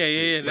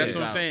 Yeah. That's Yeah.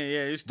 what I'm saying.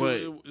 Yeah,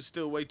 it's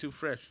still way too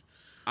fresh.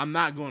 I'm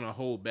not going to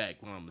hold back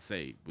what I'm going to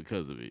say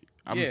because of it.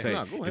 I'm going to say,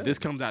 Nah, go if ahead. this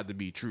comes out to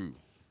be true,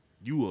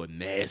 you a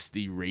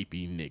nasty,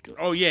 rapey nigga.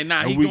 Oh yeah,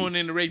 nah, And he going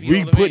in the rape.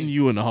 We putting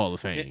you in the Hall of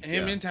Fame.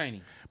 him and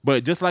Tiny.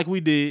 But just like we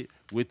did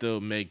with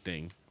the Meg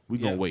thing, we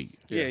going to wait.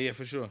 Yeah,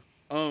 for sure.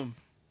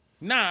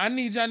 Nah, I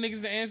need y'all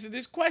niggas to answer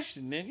this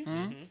question,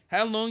 nigga.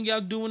 How long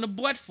y'all doing the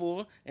butt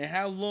for, and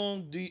how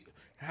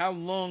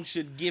long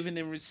should giving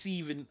and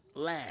receiving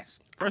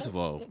last? First of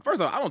all,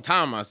 I don't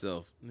time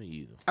myself. me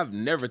either. I've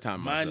never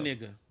timed My myself.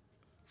 nigga.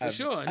 For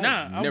sure. I've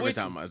I'm never with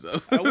timed you.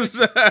 myself.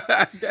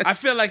 I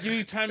feel like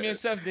you time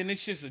yourself, then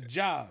it's just a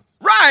job.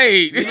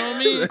 Right. You know what I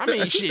mean? I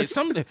mean, shit.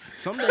 Some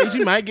days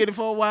you might get it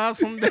for a while.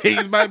 Some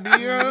days might be.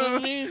 You know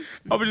what I mean?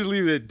 I would just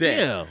leave it at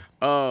that.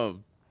 Yeah.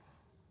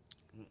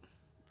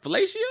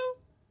 Fellatio?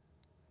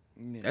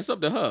 Yeah. That's up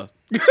to her.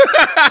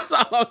 That's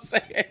all I'm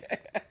saying.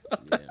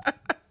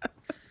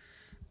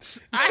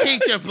 I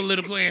hate your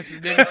political answers,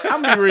 nigga.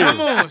 I'm be real.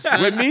 Come on,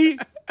 son. With me,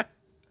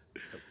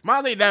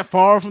 mine ain't that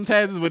far from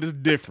Taz's, but it's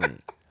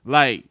different.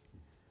 Like,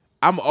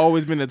 I'm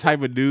always been the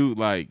type of dude.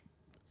 Like,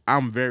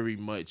 I'm very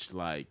much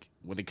like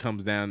when it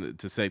comes down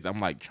to sex, I'm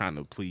like trying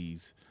to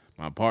please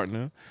my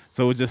partner.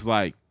 So it's just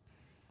like,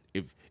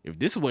 if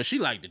this is what she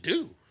like to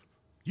do,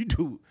 you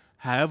do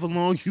however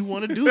long you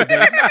want to do it.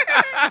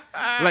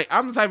 Like,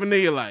 I'm the type of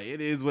nigga, like,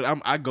 it is what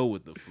I go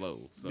with the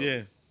flow. So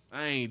Yeah.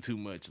 I ain't too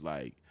much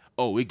like,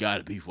 oh, it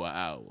gotta be for an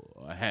hour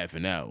or half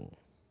an hour.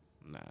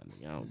 Nah,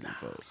 nigga, I don't think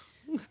so.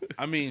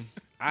 I mean,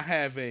 I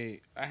have a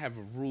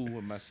rule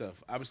with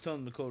myself. I was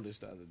telling Nicole this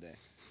the other day.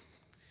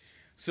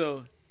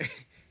 So,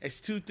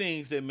 it's two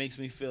things that makes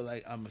me feel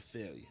like I'm a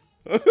failure.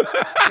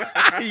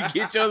 You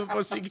get yours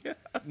before she get.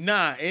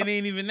 Nah, it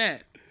ain't even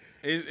that.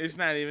 It's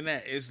not even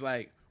that. It's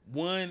like,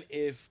 one,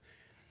 if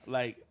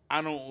like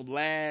I don't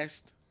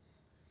last.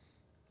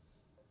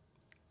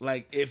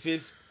 Like, if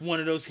it's one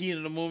of those heat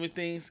of the moment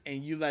things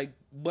and you like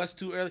bust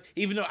too early,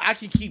 even though I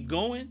can keep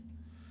going,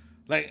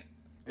 like,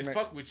 It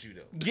fuck with you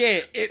though.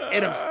 yeah,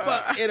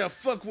 it'll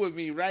fuck with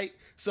me, right?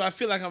 So I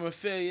feel like I'm a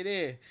failure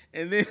there.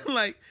 And then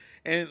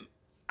and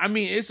I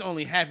mean, it's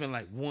only happened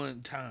like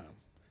one time.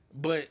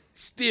 But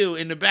still,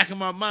 in the back of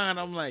my mind,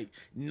 I'm like,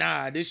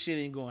 nah, this shit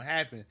ain't gonna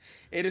happen.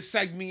 It'll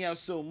psych me out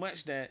so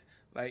much that,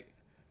 like,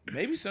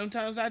 maybe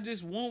sometimes I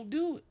just won't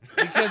do it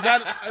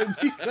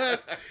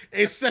because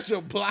it's such a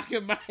block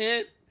in my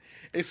head.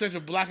 It's such a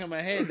block in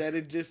my head that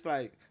it's just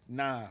like,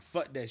 nah,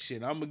 fuck that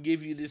shit. I'm gonna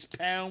give you this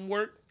pound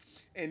work,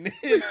 and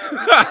then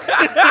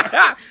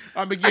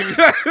I'm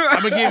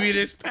gonna give you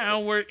this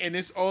pound work, and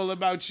it's all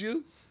about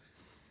you.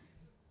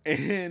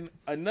 And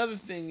another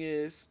thing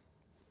is,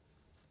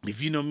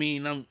 if you know me,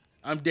 and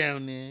I'm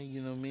down there,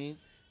 you know what I mean,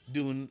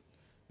 doing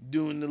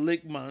the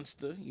lick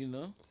monster, you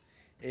know.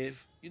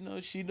 If you know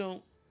she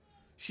don't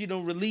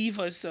relieve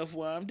herself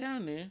while I'm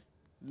down there,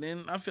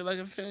 then I feel like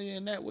a failure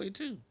in that way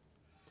too.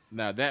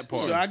 Now that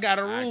part. So I got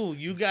a rule.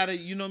 You gotta,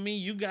 you know what I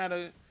mean? You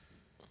gotta,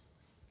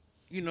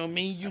 you know what I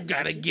mean? You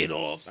gotta get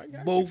off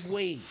both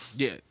ways.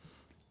 Yeah,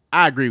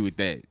 I agree with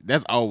that.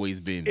 That's always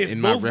been If in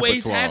my both repertoire.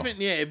 ways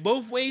happen, if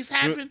both ways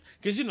happen,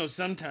 because you know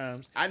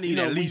sometimes I need you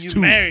know, at least when two.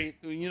 you married,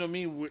 you know what I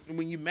mean?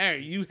 When you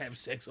marry, you have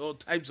sex all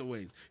types of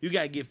ways. You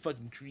gotta get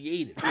fucking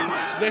creative,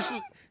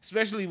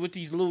 especially with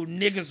these little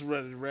niggas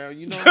running around.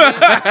 You know what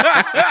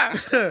I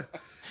mean?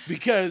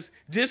 Because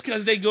just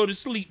because they go to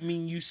sleep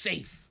mean you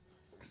safe.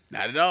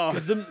 Not at all.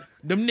 Cause them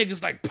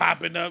niggas like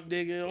popping up,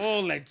 nigga,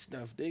 all that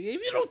stuff, nigga.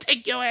 If you don't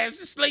take your ass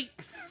to sleep,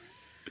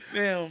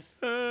 now,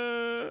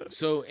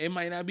 so it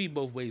might not be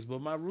both ways,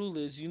 but my rule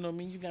is, you know what I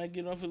mean, you gotta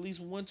get off at least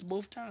once,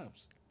 both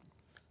times.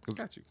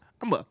 Got you.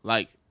 I'm a,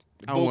 like,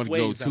 I don't Both want to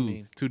go ways, I too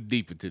mean. too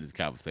deep into this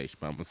conversation,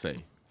 but I'm gonna say,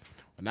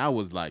 when I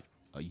was like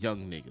a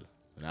young nigga,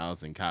 when I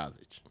was in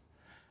college,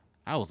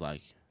 I was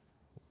like,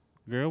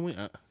 girl,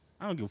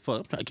 I don't give a fuck.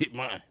 I'm trying to get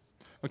mine.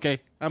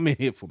 Okay, I'm in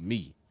here for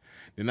me.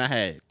 Then I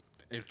had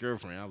ex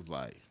girlfriend. I was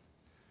like,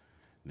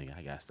 nigga,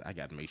 I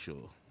got to make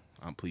sure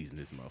I'm pleasing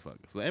this motherfucker.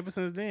 So ever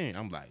since then,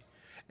 I'm like,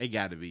 it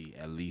got to be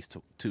at least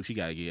two. She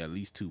got to get at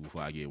least 2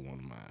 before I get one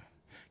of mine.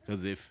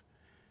 Because if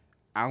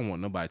I don't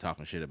want nobody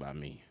talking shit about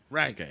me.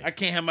 Right. Okay. I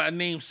can't have my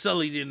name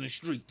sullied in the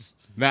streets.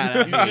 Not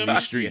You feel in me? the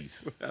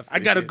streets. I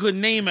got a good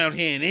name out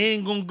here, and it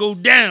ain't gonna go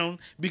down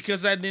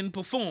because I didn't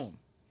perform.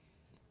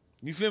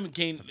 You feel me?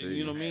 Can't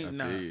you know what I mean?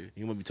 Nah.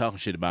 You want to be talking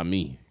shit about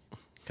me.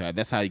 Cause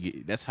that's how you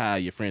get. That's how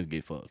your friends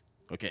get fucked.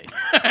 Okay.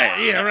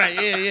 Yeah, right.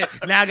 Yeah.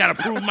 Now I gotta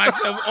prove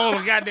myself all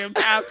the goddamn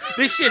time.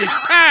 This shit is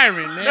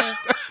tiring, man.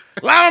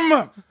 Line them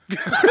up.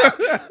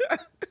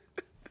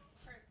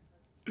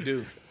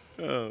 Dude.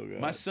 Oh god.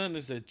 My son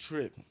is a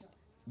trip.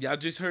 Y'all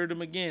just heard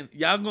him again.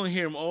 Y'all gonna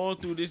hear him all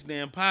through this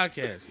damn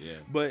podcast. Yeah.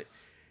 But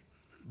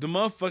the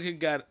motherfucker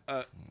got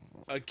a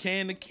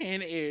can of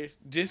air,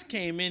 just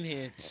came in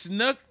here,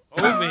 snuck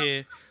over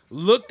here,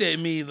 looked at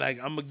me like,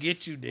 I'm gonna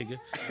get you, nigga.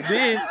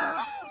 Then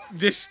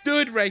just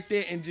stood right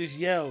there and just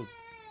yelled.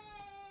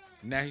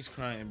 Now he's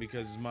crying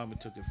because his mama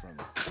took it from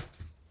him.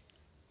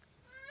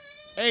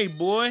 Hey,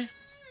 boy.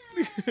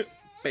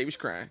 Baby's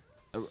crying.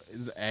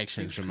 His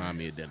actions remind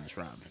me of Dennis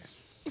Rodman.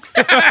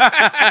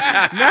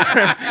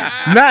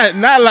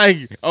 not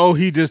like, oh,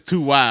 he just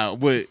too wild,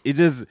 but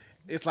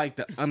it's like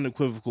the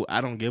unequivocal I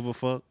don't give a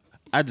fuck.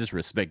 I just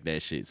respect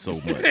that shit so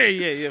much.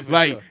 Yeah.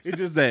 Like Sure. it's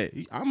just that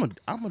I'm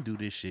gonna do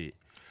this shit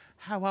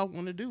how I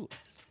want to do it.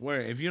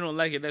 Word. If you don't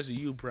like it, that's a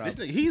you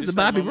problem. He's This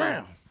the like Bobby my mom.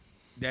 Brown.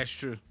 That's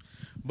true.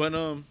 But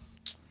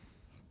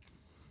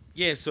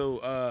yeah,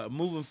 so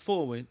moving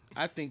forward,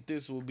 I think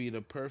this will be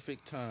the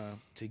perfect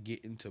time to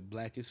get into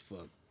Black as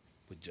Fuck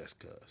with Just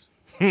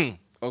Cuz.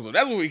 Oh, so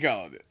that's what we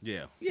called it.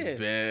 Yeah. Yeah.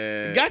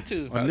 Bad. Got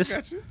to.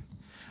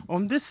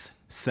 On this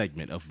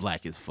segment of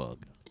Black as Fuck,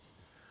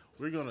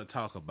 we're gonna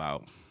talk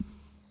about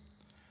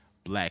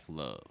black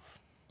love.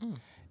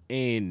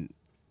 In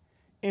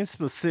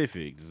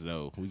specifics,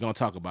 though, we're gonna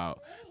talk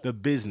about the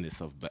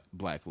business of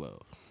black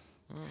love.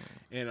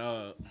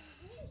 And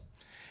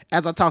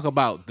as I talk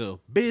about the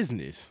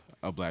business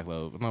of black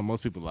love, I know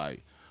most people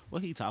like,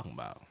 what he talking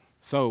about?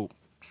 So,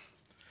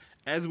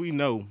 as we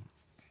know,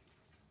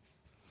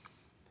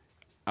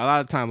 a lot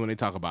of times when they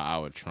talk about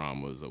our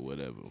traumas or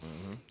whatever,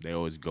 they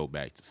always go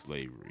back to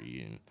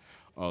slavery and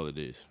all of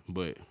this.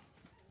 But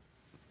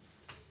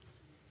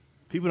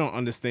people don't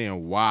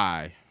understand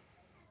why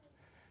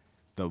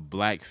the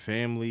black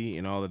family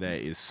and all of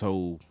that is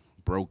so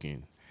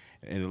broken.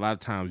 And a lot of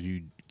times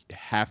you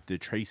have to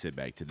trace it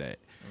back to that.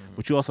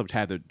 But you also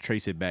have to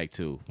trace it back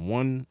to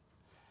one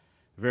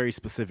very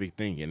specific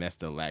thing, and that's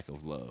the lack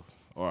of love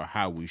or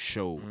how we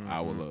show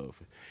our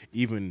love.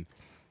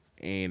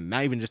 And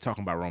not even just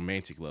talking about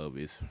romantic love,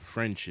 it's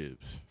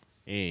friendships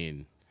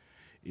and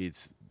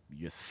it's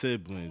your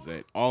siblings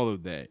and all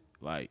of that.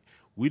 Like,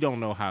 we don't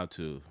know how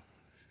to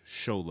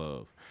show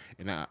love.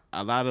 And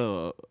a lot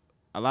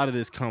of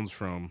this comes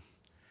from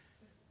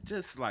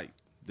just like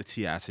the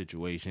T.I.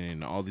 situation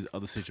and all these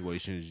other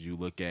situations you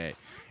look at,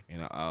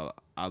 and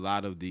a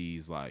lot of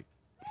these, like,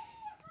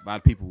 a lot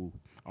of people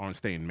aren't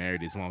staying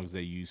married as long as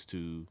they used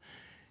to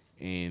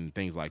and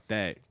things like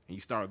that. And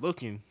you start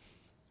looking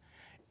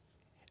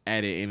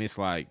at it, and it's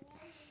like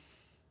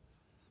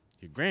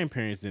your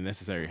grandparents didn't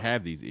necessarily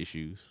have these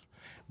issues,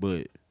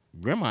 but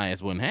grandma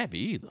ass wasn't happy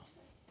either.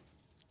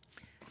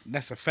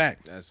 That's a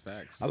fact. That's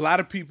facts. A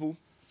lot of people,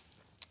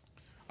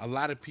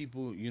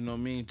 you know what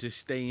I mean, just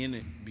stay in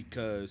it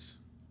because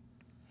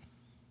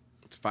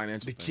It's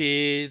financial. the thing.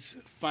 kids,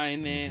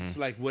 finance,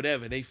 like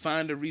whatever. They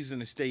find a reason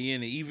to stay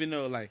in it, even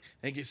though like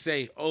they can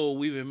say, "Oh,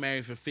 we've been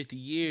married for 50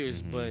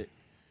 years," but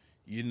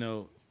you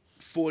know,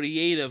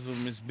 48 of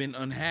them has been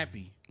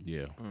unhappy.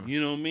 Yeah.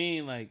 You know what I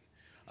mean? Like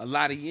a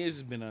lot of years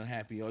has been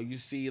unhappy. Or you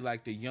see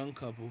like the young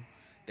couple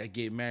that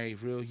get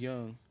married real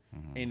young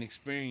and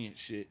experience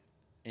shit,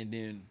 and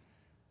then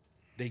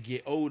they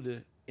get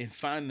older and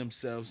find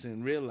themselves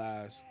and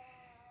realize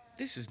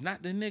this is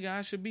not the nigga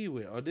I should be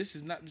with, or this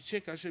is not the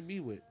chick I should be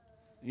with.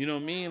 You know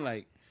what I mean?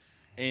 Like,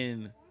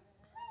 and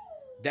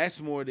that's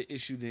more the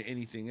issue than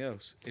anything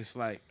else. It's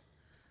like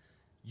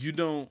you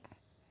don't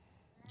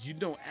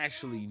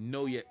actually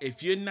know yet.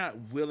 If you're not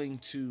willing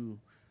to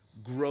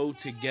grow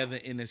together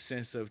in a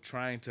sense of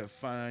trying to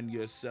find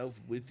yourself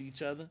with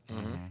each other,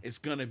 it's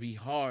gonna be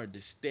hard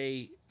to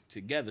stay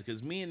together.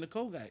 Because me and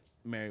Nicole got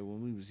married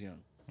when we was young,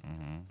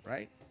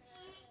 right?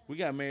 We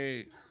got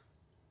married.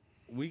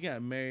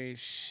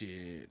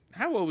 Shit.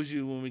 How old was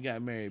you when we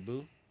got married,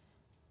 boo?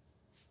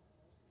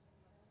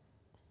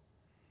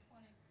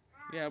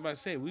 20. Yeah, I was about to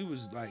say we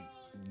was like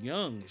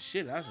young as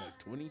shit. I was like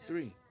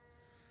 23.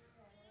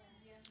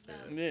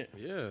 Yeah.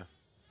 Yeah.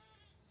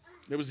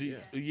 There was a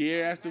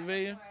year after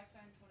Vaya.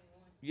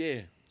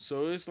 Yeah.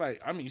 So it's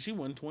like, I mean, she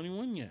wasn't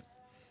 21 yet.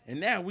 And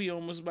now we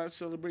almost about to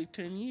celebrate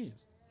 10 years.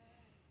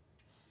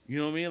 You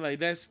know what I mean? Like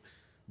that's,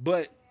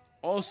 but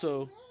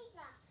also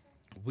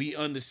we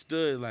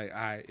understood like, all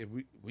right, if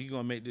we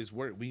gonna make this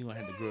work, we gonna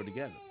have to grow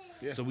together.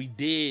 Yeah. So we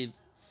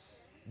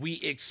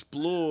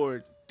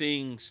explored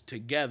things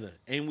together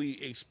and we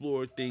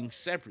explored things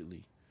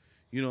separately.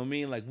 You know what I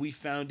mean? Like we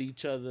found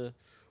each other,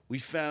 we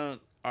found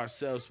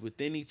ourselves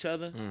within each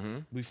other,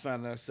 we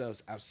found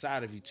ourselves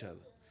outside of each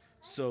other.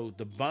 So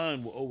the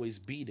bond will always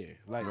be there.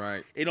 Like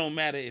Right. it don't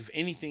matter if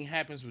anything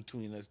happens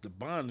between us, the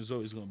bond is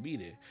always gonna be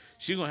there.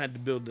 She gonna have to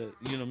build the,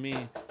 you know what I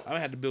mean? I'm gonna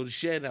have to build a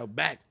shed out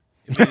back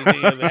if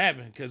anything ever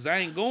happen, cause I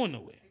ain't going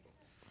nowhere.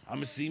 I'm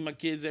gonna see my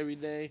kids every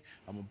day.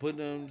 I'm gonna put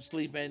them to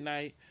sleep at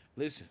night.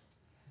 Listen,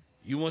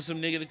 you want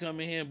some nigga to come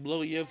in here and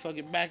blow your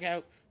fucking back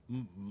out?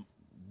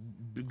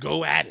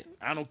 Go at it.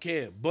 I don't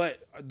care.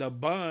 But the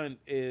bond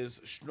is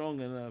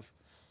strong enough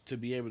to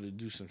be able to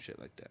do some shit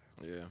like that.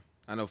 Yeah.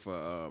 I know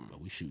for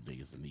But we shoot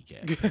niggas in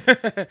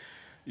kneecaps.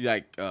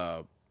 like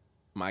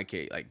my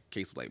case,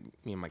 like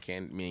me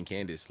and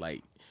Candace,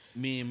 like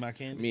Me and my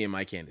Candace. me and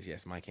my Candace,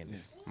 yes, my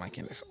Candace, my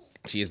Candace.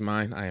 She is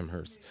mine, I am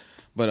hers.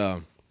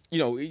 But you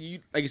know, you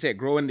like you said,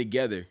 growing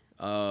together,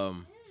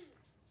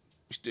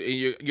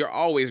 you're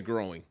always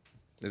growing.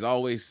 There's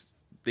always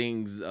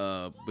things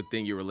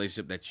within your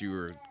relationship that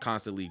you're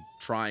constantly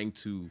trying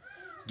to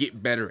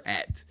get better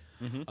at.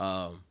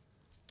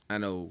 I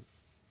know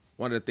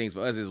one of the things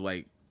for us is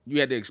like you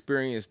had to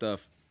experience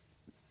stuff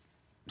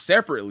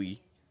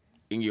separately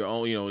in your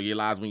own, you know, your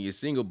lives when you're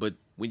single, but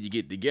when you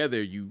get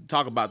together, you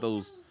talk about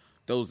those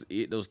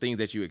things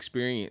that you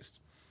experienced,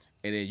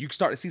 and then you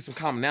start to see some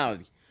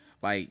commonality.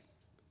 Like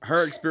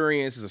her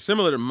experiences are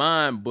similar to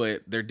mine,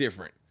 but they're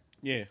different.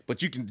 Yeah.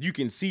 But you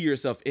can see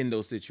yourself in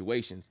those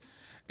situations.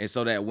 And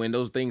so that when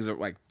those things are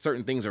like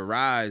certain things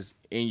arise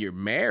in your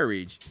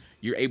marriage,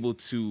 you're able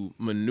to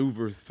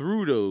maneuver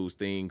through those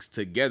things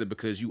together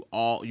because you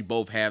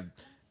both have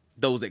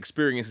those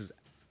experiences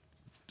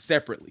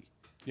separately.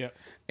 Yeah.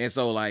 And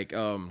so like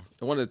one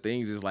of the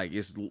things is like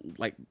it's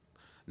like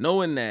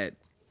knowing that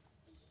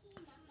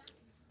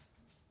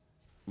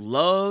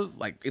love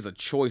like is a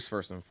choice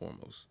first and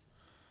foremost.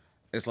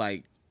 It's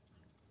like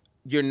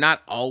you're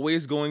not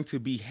always going to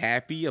be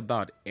happy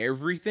about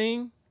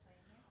everything,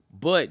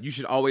 but you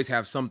should always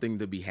have something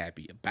to be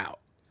happy about.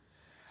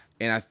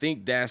 And I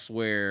think that's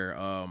where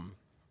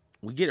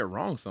we get it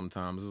wrong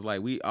sometimes. It's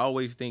like we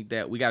always think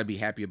that we got to be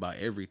happy about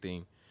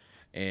everything.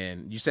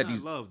 And you set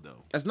these love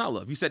though. That's not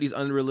love. You set these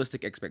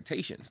unrealistic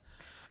expectations.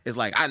 It's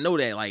like I know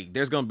that like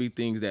there's gonna be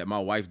things that my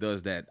wife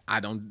does that I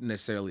don't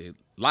necessarily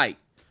like,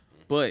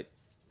 but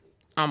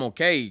I'm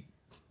okay,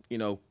 you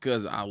know,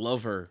 because I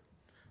love her.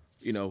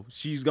 You know,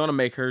 she's gonna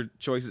make her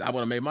choices. I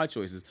want to make my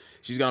choices.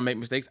 She's gonna make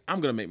mistakes.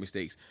 I'm gonna make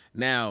mistakes.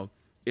 Now,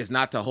 it's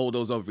not to hold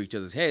those over each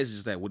other's heads. It's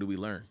just that what did we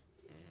learn?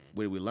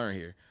 What did we learn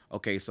here?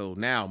 Okay, so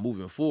now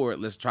moving forward,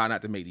 let's try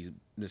not to make these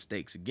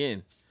mistakes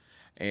again.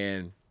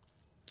 And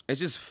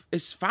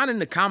it's finding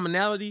the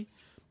commonality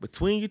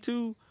between you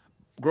two,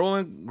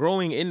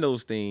 growing in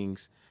those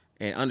things,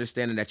 and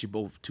understanding that you're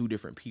both two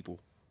different people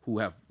who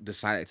have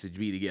decided to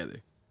be together.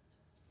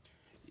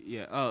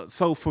 Yeah.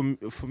 So for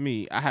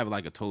me, I have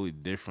like a totally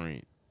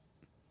different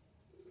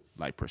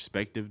like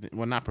perspective.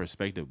 Well, not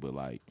perspective, but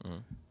like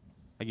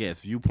I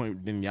guess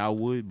viewpoint than y'all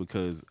would,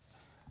 because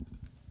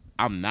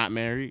I'm not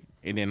married,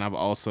 and then I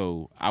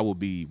will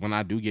be, when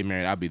I do get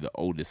married, I'll be the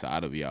oldest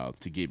out of y'all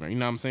to get married. You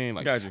know what I'm saying?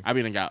 Like Gotcha. I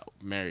mean, I got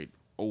married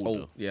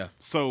older. Oh, yeah.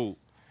 So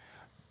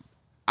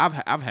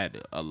I've had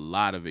a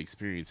lot of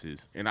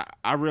experiences, and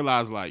I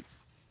realized like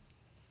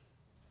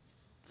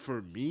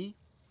for me,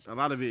 a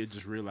lot of it is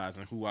just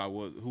realizing who I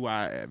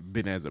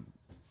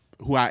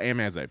am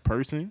as a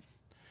person.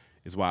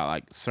 Is why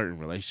like certain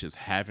relationships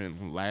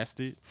haven't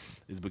lasted.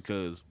 Is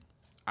because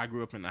I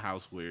grew up in a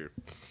house where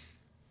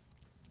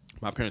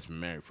my parents been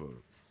married for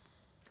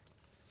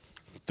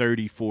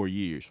 34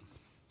 years.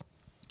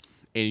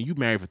 And you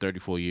married for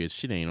 34 years,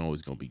 shit ain't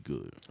always gonna be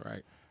good.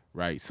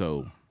 Right?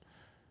 So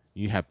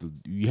you have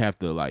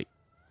to like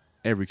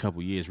every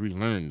couple years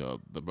relearn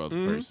the brother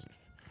person.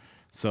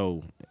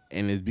 So,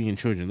 and as being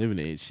children living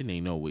it, shit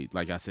ain't always,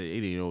 like I said,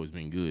 it ain't always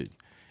been good.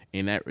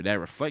 And that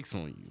reflects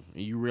on you.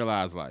 And you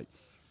realize like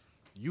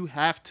you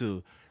have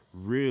to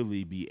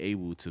really be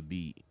able to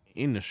be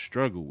in the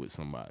struggle with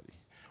somebody.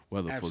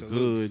 Whether Absolutely. for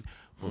good,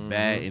 for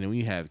bad. And then when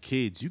you have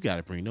kids, you got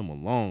to bring them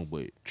along,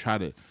 but try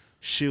to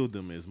shield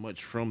them as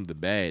much from the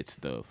bad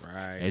stuff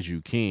as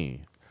you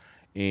can.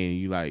 And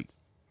you like,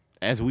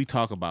 as we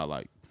talk about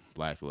like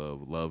black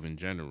love in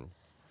general,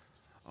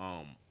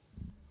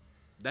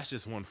 that's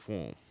just one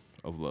form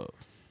of love.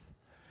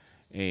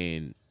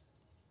 And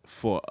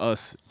for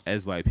us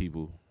as white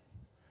people,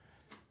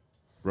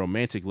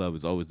 romantic love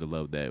is always the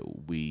love that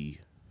we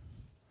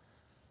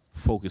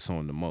focus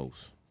on the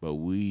most, but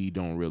we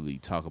don't really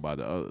talk about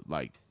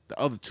the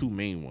other two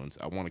main ones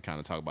I want to kind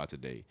of talk about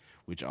today,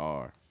 which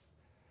are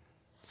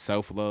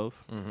self-love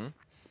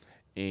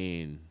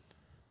and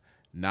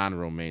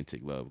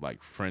non-romantic love,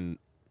 like friend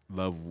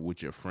love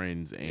with your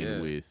friends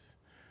and with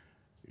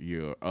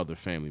your other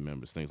family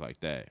members, things like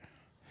that.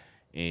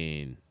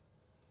 And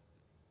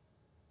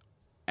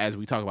as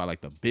we talk about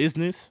like the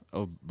business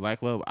of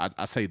black love,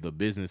 I say the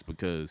business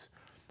because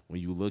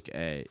when you look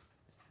at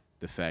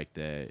the fact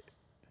that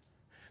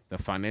the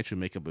financial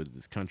makeup of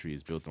this country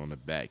is built on the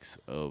backs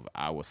of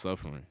our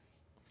suffering,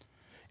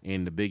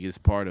 and the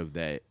biggest part of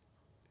that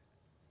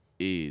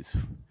is,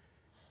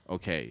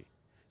 okay,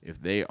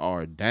 if they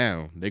are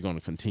down, they're going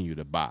to continue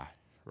to buy,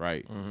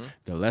 right?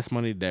 The less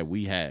money that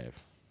we have,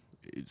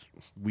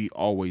 we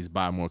always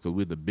buy more because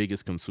we're the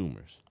biggest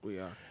consumers. We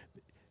are.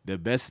 The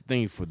best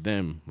thing for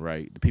them,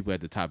 right, the people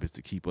at the top, is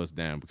to keep us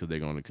down because they're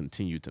going to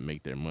continue to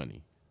make their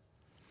money.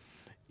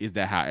 Is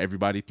that how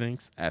everybody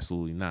thinks?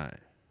 Absolutely not.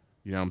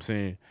 You know what I'm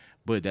saying?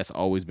 But that's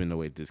always been the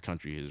way this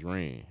country has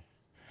ran.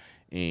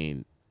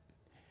 And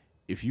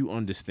if you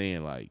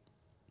understand, like,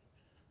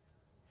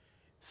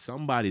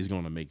 somebody's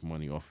going to make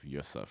money off of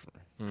your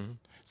suffering. Mm-hmm.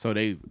 So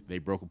they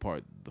broke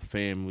apart the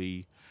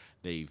family.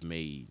 They've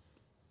made,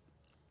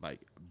 like,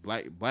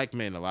 black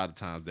men, a lot of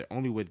times, the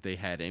only way that they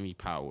had any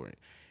power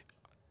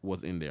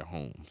was in their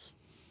homes.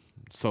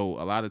 So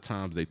a lot of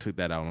times they took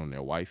that out on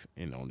their wife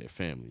and on their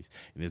families.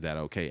 And is that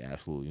okay?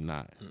 Absolutely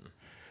not.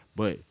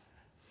 But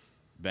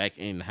back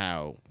in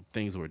how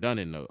things were done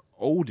in the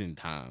olden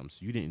times,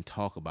 you didn't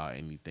talk about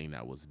anything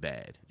that was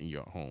bad in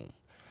your home.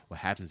 What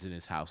happens in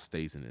this house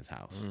stays in this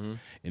house. Mm-hmm.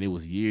 And it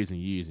was years and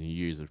years and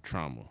years of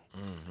trauma.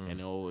 Mm-hmm.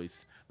 And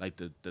always, like,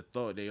 the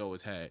thought they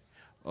always had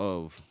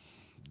of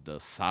the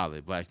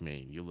solid black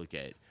man. You look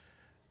at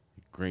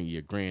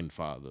your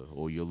grandfather,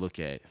 or you look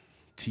at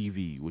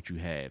TV, what you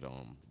had,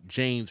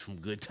 James from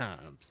Good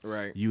Times.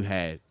 Right. You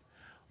had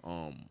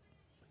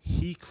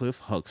Heathcliff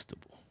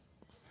Huxtable.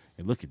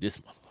 And look at this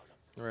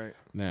motherfucker. Right.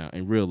 Now,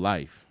 in real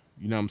life,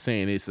 you know what I'm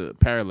saying? It's a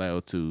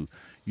parallel to,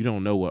 you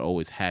don't know what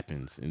always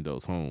happens in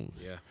those homes.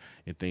 Yeah.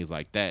 And things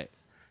like that.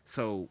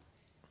 So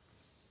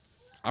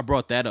I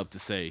brought that up to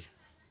say,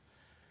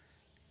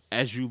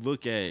 as you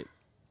look at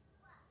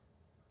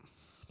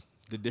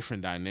the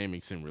different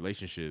dynamics in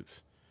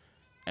relationships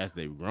as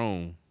they've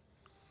grown,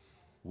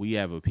 we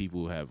have a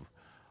people who have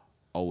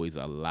always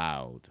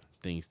allowed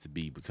things to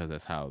be because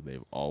that's how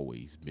they've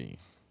always been.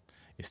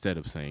 Instead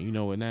of saying, you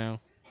know what, now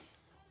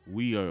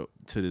we are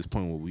to this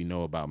point where we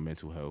know about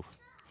mental health,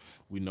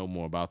 we know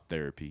more about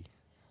therapy,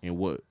 and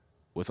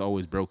what's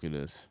always broken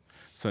us.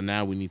 So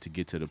now we need to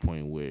get to the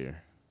point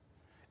where,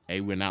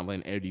 A, we're not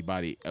letting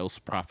everybody else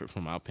profit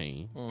from our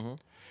pain,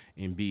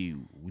 and B,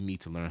 we need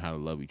to learn how to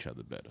love each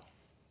other better.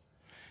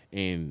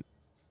 And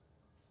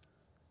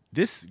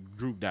this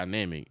group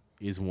dynamic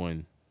is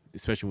one,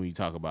 especially when you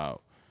talk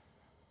about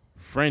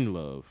friend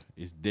love,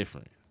 is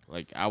different.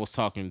 Like, I was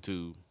talking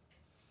to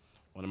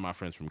one of my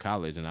friends from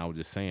college, and I was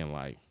just saying,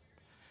 like,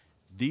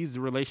 these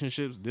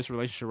relationships, this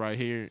relationship right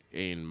here,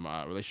 and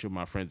my relationship with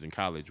my friends in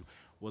college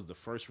was the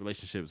first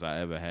relationships I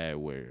ever had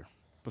where,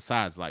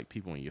 besides, like,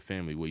 people in your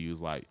family, where you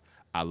was like,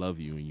 I love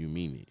you, and you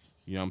mean it.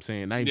 You know what I'm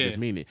saying? Not even just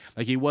mean it.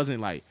 Like, it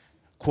wasn't, like,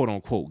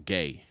 quote-unquote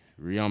gay.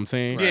 You know what I'm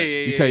saying? Yeah,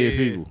 you tell your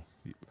people,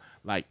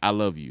 like, I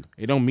love you.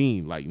 It don't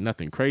mean, like,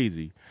 nothing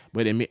crazy,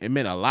 but it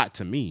meant a lot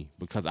to me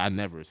because I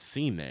never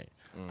seen that.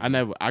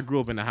 I grew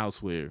up in a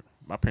house where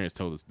my parents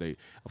told us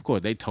of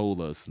course, they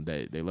told us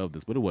that they loved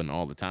us, but it wasn't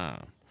all the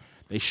time.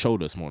 They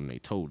showed us more than they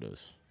told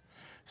us.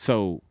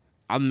 So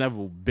I've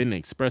never been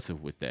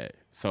expressive with that.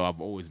 So I've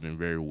always been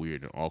very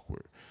weird and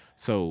awkward.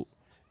 So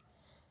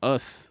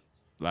us,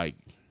 like,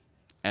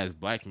 as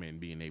black men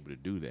being able to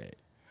do that,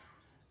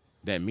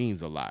 that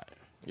means a lot.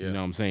 Yeah. You know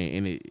what I'm saying?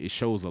 And it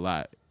shows a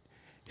lot,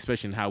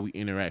 especially in how we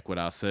interact with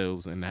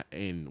ourselves,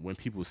 and when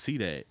people see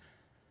that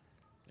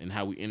and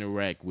how we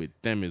interact with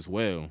them as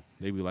well,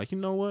 they be like, you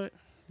know what?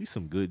 These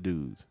some good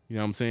dudes. You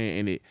know what I'm saying?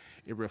 And it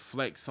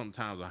reflects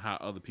sometimes on how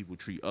other people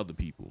treat other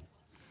people.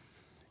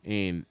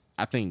 And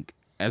I think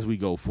as we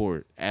go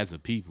forward as a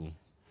people,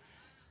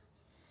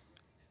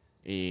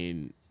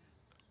 and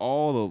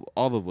all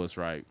of us,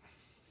 right,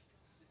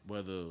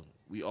 whether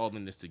we all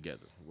in this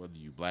together, whether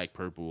you black,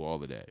 purple,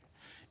 all of that,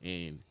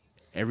 and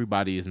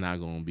everybody is not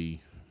going to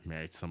be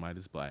married to somebody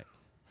that's black,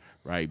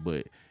 right?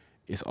 But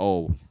it's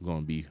all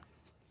going to be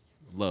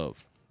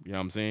love. You know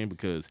what I'm saying?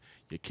 Because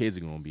your kids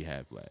are going to be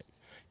half black.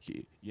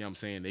 You know what I'm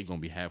saying? They're going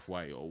to be half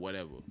white or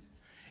whatever.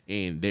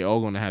 And they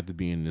all going to have to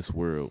be in this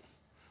world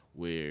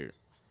where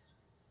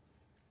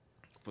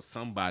for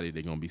somebody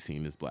they're going to be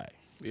seen as black.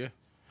 Yeah.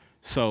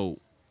 So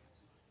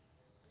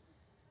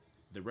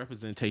the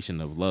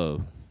representation of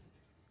love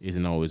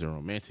isn't always a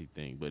romantic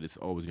thing, but it's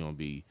always going to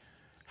be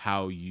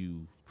how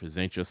you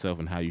present yourself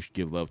and how you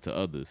give love to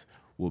others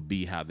will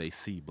be how they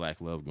see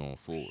black love going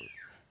forward.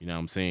 You know what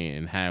I'm saying?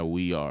 And how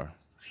we are.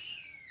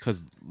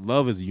 Because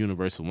love is a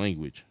universal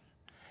language.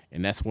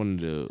 And that's one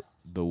of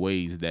the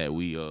ways that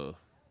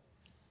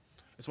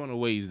it's one of the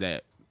ways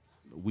that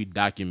we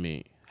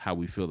document how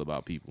we feel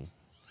about people.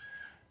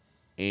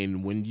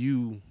 And when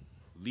you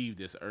leave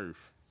this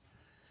earth,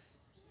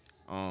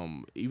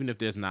 even if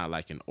there's not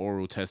like an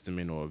oral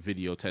testament or a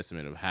video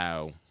testament of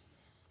how,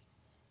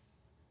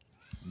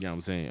 you know what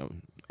I'm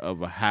saying,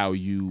 of how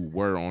you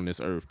were on this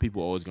earth,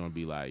 people are always going to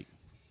be like,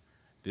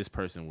 this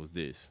person was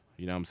this.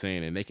 You know what I'm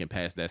saying? And they can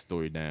pass that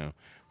story down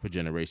for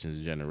generations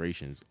and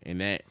generations.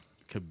 And that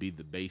could be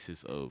the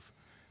basis of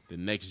the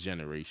next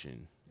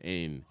generation.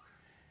 And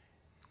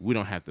we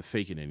don't have to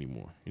fake it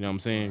anymore. You know what I'm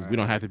saying? Right. We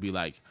don't have to be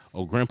like,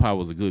 oh, grandpa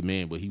was a good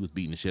man, but he was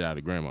beating the shit out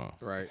of grandma.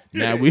 Right.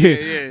 Now we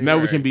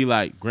can be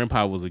like,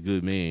 grandpa was a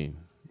good man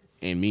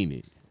and mean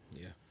it.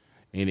 Yeah.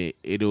 And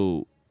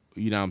it'll,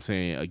 you know what I'm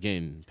saying,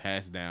 again,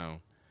 pass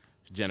down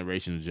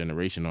generation to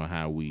generation on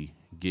how we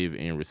give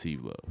and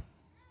receive love.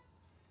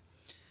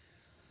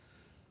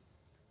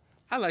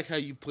 I like how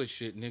you put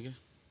shit, nigga.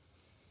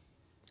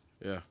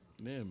 Yeah.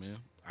 Yeah, man.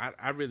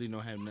 I really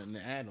don't have nothing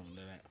to add on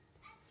to that.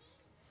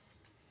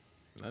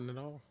 Nothing at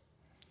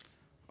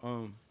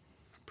all.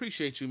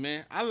 Appreciate you,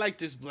 man. I like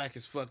this Black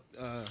as Fuck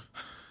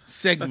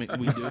segment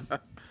we do.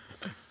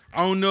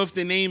 I don't know if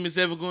the name is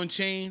ever going to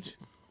change,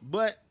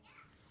 but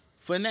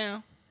for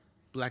now,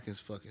 Black as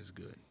Fuck is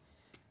good.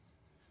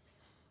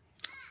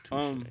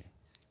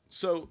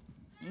 So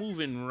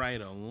moving right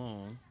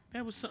along,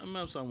 that was something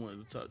else I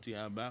wanted to talk to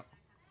y'all about.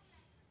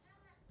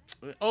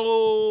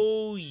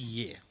 Oh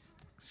yeah.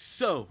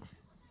 So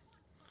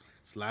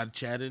it's a lot of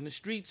chatter in the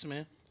streets,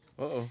 man.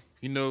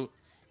 You know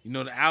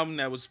the album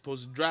that was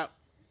supposed to drop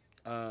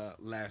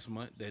last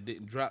month that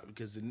didn't drop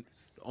because the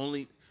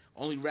only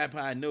rapper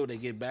I know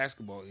that get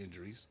basketball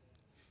injuries.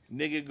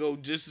 Nigga go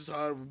just as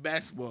hard with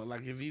basketball,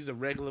 like if he's a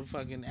regular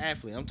fucking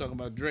athlete. I'm talking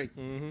about Drake.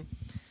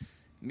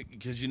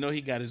 Because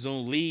he got his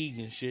own league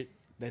and shit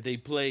that they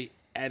play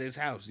at his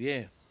house.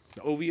 Yeah.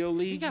 The OVO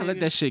league. You gotta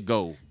let that shit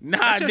go. Nah,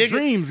 let your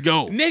dreams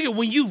go. Nigga,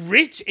 when you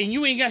rich and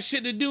you ain't got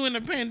shit to do in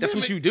the pandemic, That's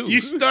what you do. You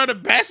start a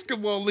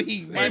basketball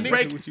league, man. And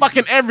break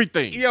fucking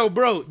everything. Yo,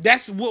 bro,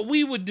 that's what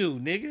we would do,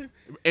 nigga.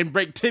 And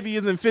break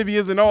tibias and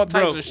fibias and all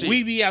types of shit.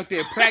 We be out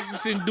there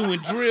practicing, doing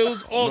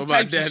drills, all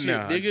types of shit,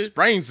 nigga.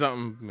 Sprain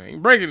something, man.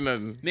 Ain't breaking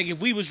nothing. Nigga, if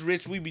we was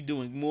rich, we be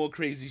doing more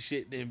crazy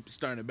shit than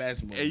starting a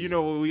basketball And league. you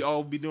know what we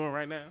all be doing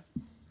right now?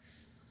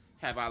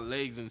 Have our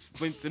legs and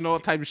splints and all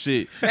type of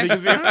shit.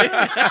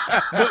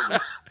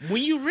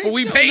 When you rich, But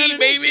we though, paid, none of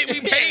baby. that We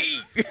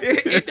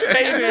shit-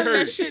 paid. None of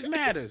that shit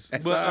matters.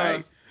 That's But all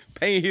right.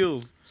 Pain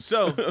heals.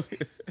 so,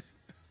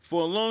 for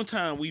a long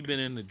time, we've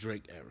been in the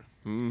Drake era.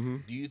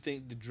 Do you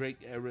think the Drake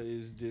era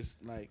is just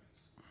like?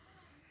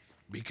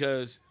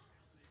 Because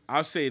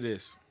I'll say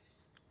this: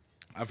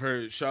 I've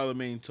heard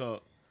Charlamagne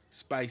talk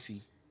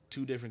spicy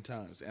 2 different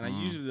times, and I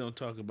usually don't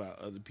talk about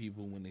other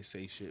people when they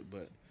say shit,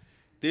 but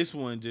this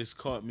one just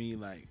caught me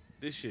like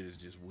this shit is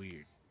just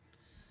weird.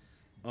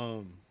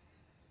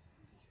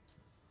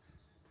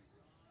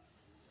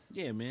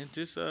 Yeah, man.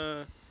 Just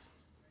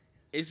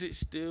is it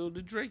still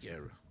the Drake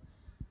era?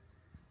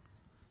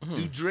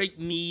 Do Drake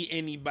need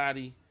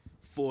anybody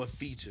for a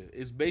feature?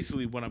 Is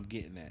basically what I'm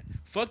getting at.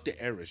 Fuck the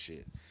era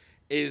shit.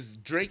 Is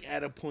Drake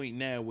at a point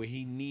now where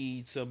he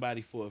needs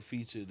somebody for a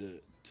feature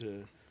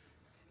to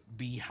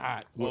be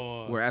hot?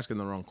 Or We're asking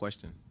the wrong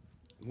question.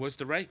 what's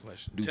the right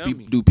question? Do, Tell peop-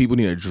 me. do people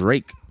need a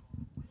Drake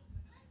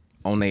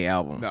on their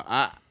album? No,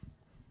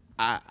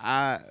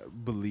 I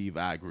believe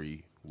I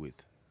agree with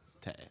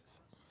Taz.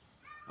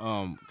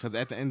 Because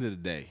at the end of the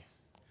day,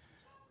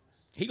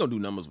 He gonna do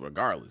numbers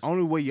regardless.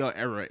 only way your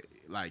era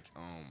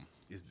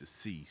is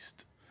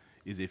deceased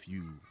is if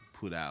you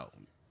put out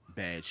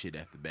bad shit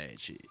after bad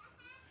shit.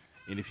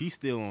 And if he's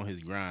still on his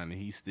grind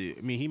and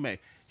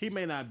he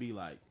may not be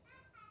like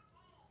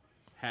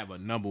have a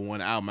number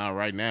 1 album out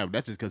right now, but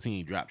that's just because he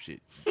ain't dropped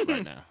shit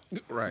right now.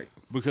 Right.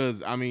 Because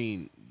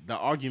the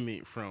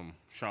argument from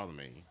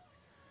Charlamagne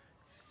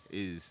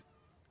is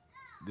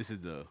this is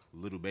the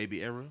Little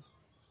Baby era.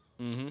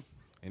 And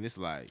it's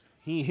like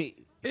he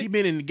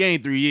been in the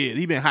game 3 years.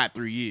 He been hot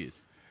 3 years.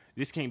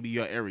 This can't be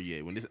your era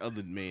yet when this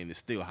other man is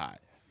still hot.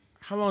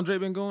 How long Drake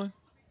been going?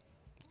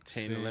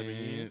 10, 11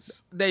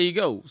 years. There you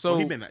go. So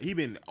He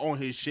been on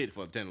his shit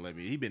for 10, 11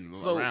 years. He been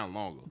around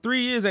longer.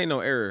 3 years ain't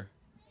no error.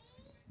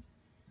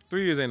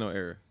 3 years ain't no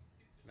error.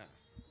 Nah,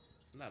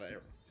 it's not an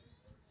era.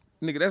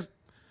 Nigga,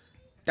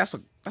 that's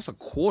a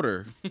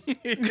quarter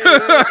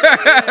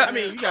I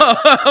mean, you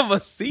got of a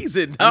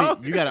season,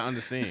 dog. you got to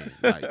understand.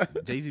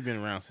 Like Jay-Z been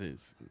around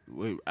since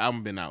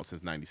album been out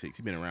since '96.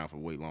 He been around for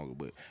way longer,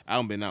 but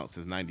album been out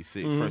since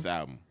 '96. First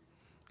album.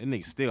 That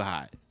nigga still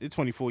hot. It's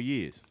 24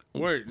 years.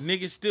 Word,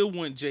 niggas still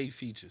want Jay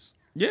features.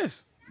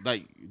 Yes.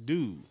 Like,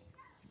 dude,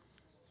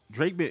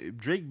 Drake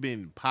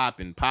been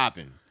popping.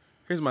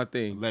 Here's my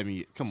thing. 11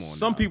 years. Come on.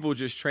 Some now. people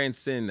just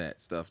transcend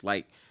that stuff.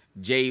 Like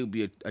Jay would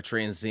be a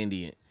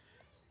transcendent.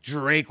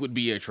 Drake would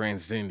be a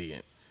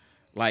transcendent.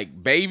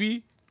 Like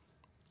Baby,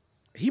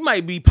 he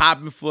might be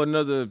popping for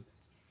another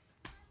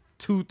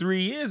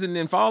 2-3 years and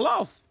then fall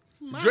off.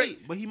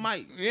 Drake, but he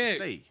might Yeah.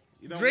 stay.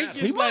 It don't Drake matter.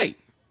 is He like might.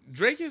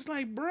 Drake is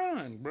like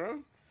Bron, bro.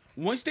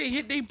 Once they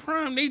hit their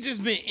prime, they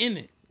just been in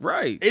it.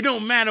 Right. It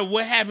don't matter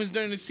what happens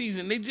during the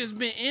season. They just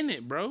been in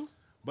it, bro.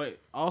 But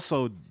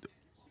also,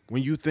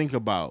 when you think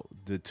about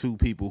the 2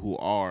 people who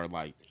are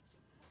like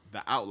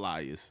the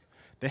outliers,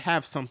 they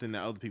have something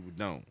that other people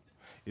don't.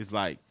 It's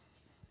like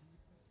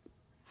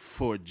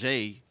for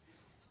Jay,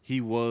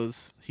 he's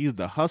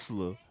the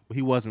hustler, but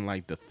he wasn't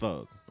like the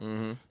thug.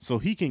 So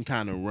he can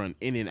kind of run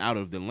in and out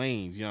of the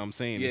lanes. You know what I'm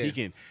saying?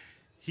 Yeah.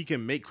 He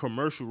can make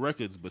commercial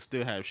records, but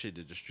still have shit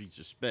that the streets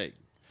respect.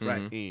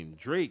 Right. And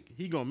Drake,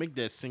 he gonna make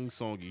that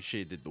sing-songy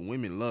shit that the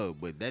women love,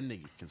 but that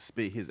nigga can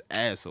spit his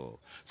ass off.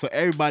 So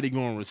everybody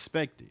gonna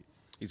respect it.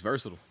 He's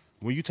versatile.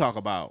 When you talk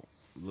about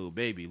Lil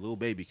Baby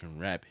can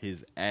rap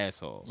his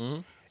ass off.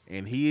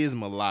 And he is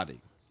melodic.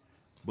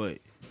 But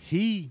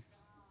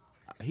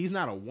he's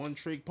not a one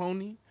trick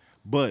pony,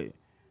 but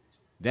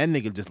that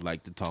nigga just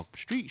like to talk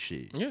street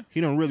shit. Yeah.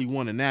 He don't really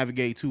want to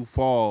navigate too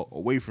far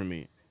away from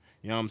it.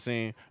 You know what I'm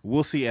saying?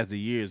 We'll see as the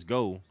years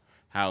go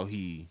how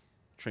he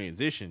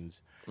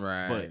transitions.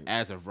 Right. But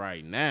as of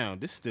right now,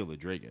 this is still a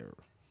Drake era.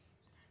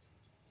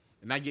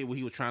 And I get what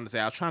he was trying to say.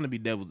 I was trying to be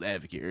devil's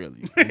advocate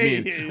earlier.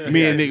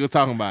 Me and Nick were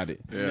talking about it.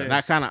 Yeah. And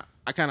I kind of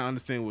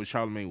understand what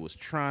Charlamagne was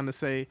trying to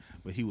say,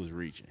 but he was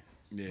reaching.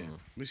 Yeah,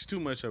 it's too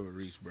much of a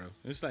reach, bro.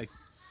 It's like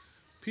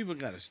people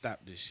gotta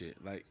stop this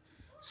shit. Like,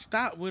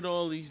 stop with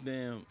all these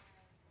damn.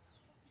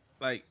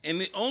 Like,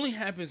 and it only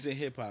happens in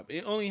hip hop.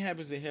 It only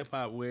happens in hip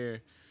hop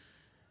where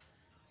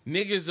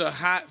niggas are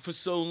hot for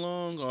so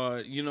long, or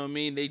you know what I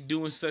mean. They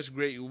doing such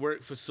great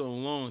work for so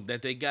long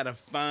that they gotta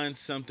find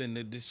something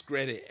to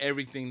discredit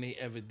everything they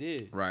ever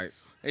did. Right.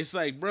 It's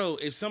like, bro,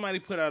 if somebody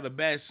put out a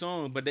bad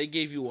song, but they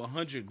gave you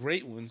 100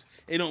 great ones,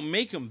 it don't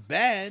make them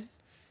bad.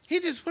 He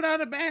just put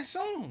out a bad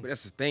song. But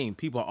that's the thing.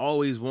 People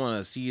always want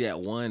to see that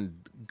one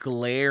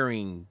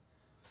glaring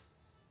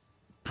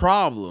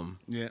problem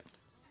Yeah.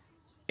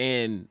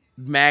 and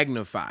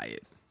magnify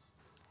it.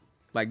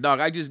 Like, dog,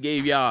 I just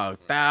gave y'all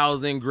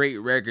 1,000 great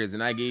records,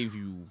 and I gave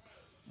you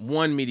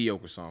one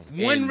mediocre song.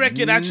 One And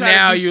record I tried to do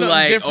now you're something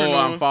like, different oh,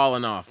 on. I'm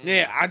falling off.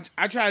 Yeah,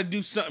 I try to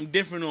do something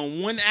different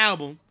on one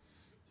album,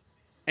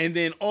 and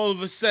then all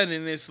of a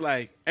sudden it's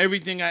like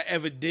everything I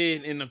ever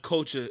did in the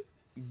culture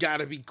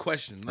gotta be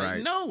questioned. Like,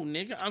 Right. no,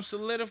 nigga, I'm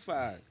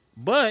solidified.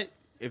 But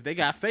if they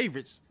got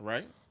favorites,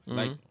 right?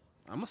 Like,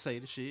 I'm going to say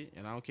the shit,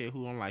 and I don't care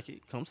who don't like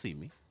it. Come see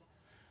me.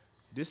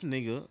 This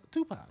nigga,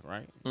 Tupac,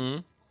 right?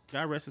 Mhm.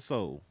 God rest his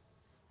soul,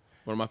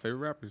 One of my favorite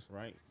rappers.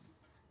 right?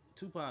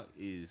 Tupac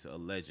is a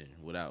legend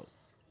without,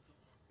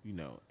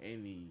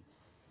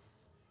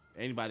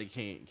 anybody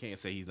can't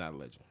say he's not a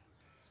legend.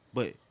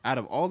 But out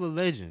of all the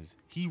legends,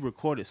 he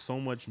recorded so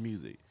much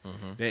music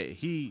that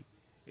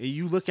and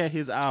you look at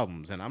his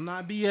albums, and I'm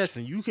not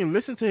BSing, you can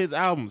listen to his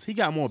albums. He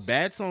got more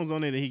bad songs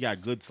on it than he got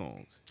good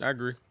songs, I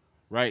agree.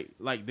 right?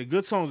 Like the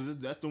good songs,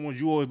 that's the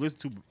ones you always listen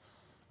to.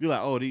 You're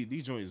like, oh,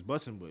 these joints is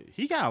busting, but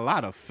he got a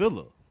lot of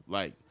filler.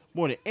 Like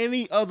more than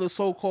any other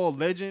so-called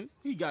legend,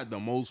 he got the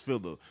most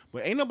filler.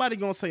 But ain't nobody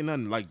gonna say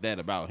nothing like that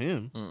about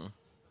him,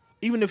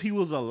 even if he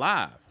was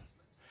alive.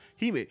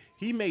 He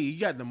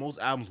got the most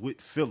albums with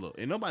filler,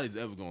 and nobody's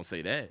ever gonna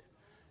say that.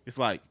 It's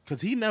like,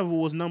 cause he never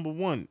was number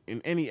one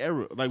in any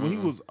era. Like when he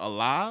was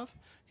alive,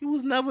 he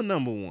was never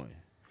number one.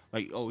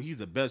 Like, oh, he's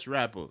the best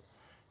rapper,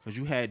 cause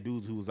you had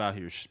dudes who was out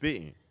here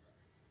spitting,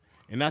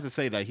 and not to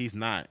say that he's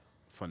not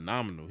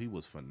phenomenal. He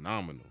was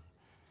phenomenal,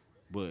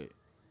 but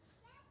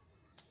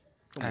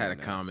I had a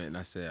comment, and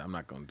I said, I'm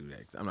not going to do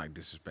that. 'Cause I'm not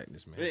disrespecting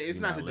this man. it's He's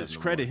not to living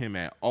discredit no him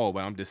at all.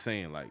 But I'm just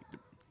saying, like,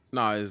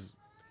 more. No,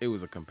 it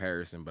was a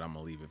comparison, but I'm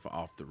going to leave it for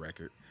off the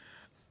record.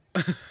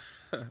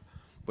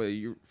 But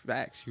you're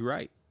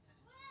right.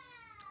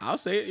 I'll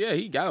say it. Yeah,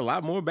 he got a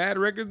lot more bad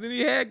records than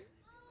he had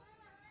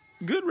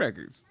good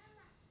records.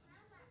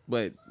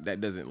 But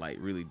that doesn't like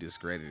really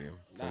discredit him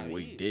from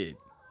what he did.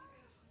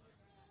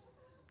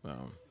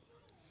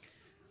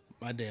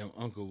 My damn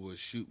uncle would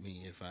shoot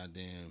me if I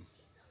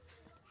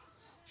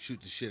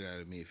shoot the shit out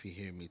of me if he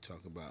hear me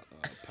talk about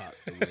Pop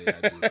the way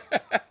I do.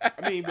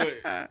 I mean,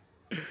 but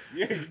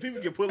yeah,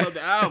 people can pull up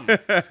the album.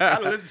 I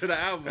listen to the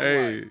album.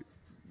 Hey,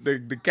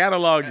 the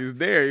catalog is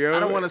there, yo. I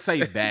don't want to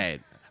say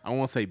bad. I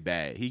won't say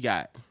bad. He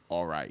got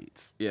all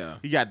rights. Yeah.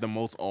 He got the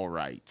most all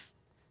rights.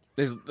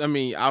 It's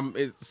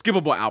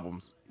skippable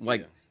albums.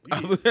 Like,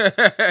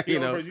 You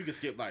know, you can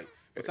skip like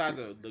besides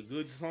the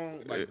good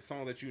song, like the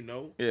song that you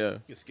know. Yeah. You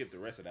can skip the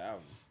rest of the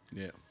album.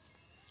 Yeah.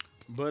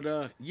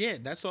 But yeah,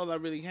 that's all I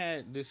really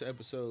had this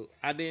episode.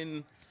 I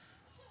didn't,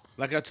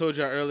 like I told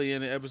y'all earlier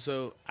in the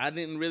episode, I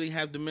didn't really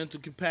have the mental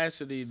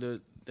capacity the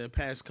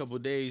past couple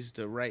of days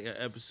to write an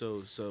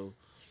episode. So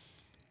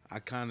I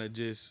kind of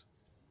just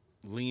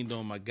leaned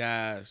on my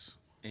guys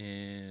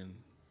and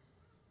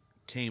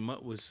came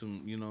up with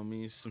some, you know what I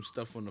mean, some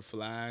stuff on the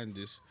fly and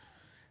just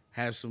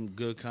have some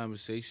good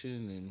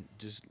conversation and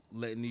just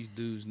letting these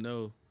dudes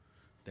know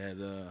that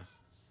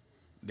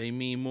they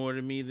mean more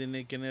to me than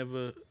they can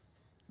ever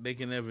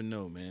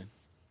know, man.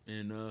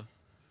 And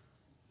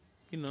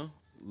you know,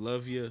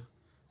 love your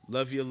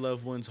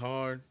loved ones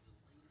hard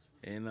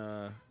and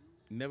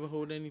never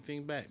hold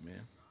anything back,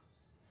 man.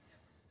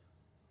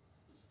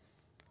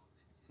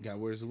 Got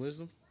words of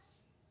wisdom?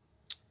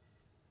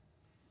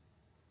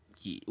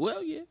 Yeah,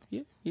 well, yeah.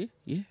 It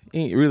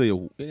ain't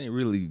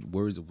really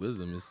words of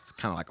wisdom. It's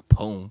kind of like a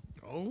poem.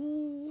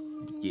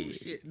 Oh, Yeah.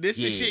 shit. This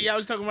the Yeah. shit y'all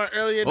was talking about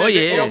earlier? Oh,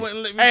 yeah. Y'all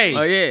wouldn't let me Hey,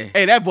 Oh yeah.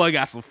 hey, that boy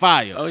got some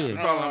fire. Oh, yeah.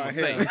 That's all I'm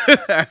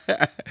gonna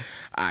say.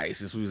 All right,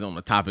 since we was on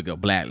the topic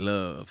of black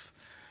love.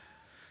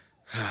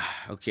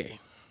 Okay.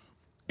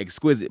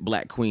 Exquisite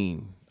black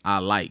queen. I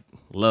like,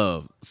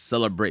 love,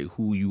 celebrate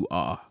who you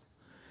are.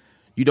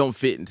 You don't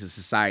fit into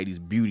society's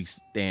beauty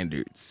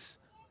standards,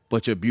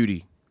 but your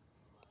beauty.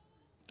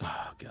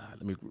 Oh God,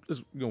 we're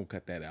gonna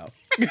cut that out.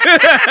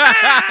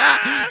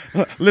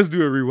 Let's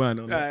do a rewind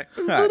on that.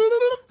 All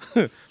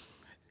right.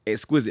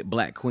 Exquisite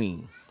black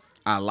queen.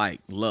 I like,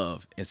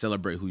 love, and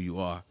celebrate who you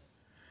are.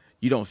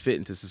 You don't fit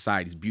into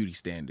society's beauty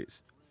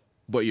standards,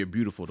 but you're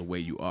beautiful the way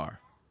you are.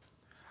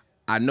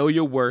 I know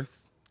your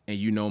worth, and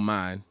you know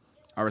mine.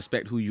 I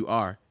respect who you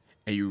are,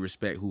 and you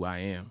respect who I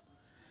am.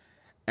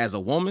 As a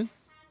woman,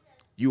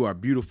 you are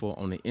beautiful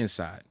on the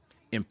inside,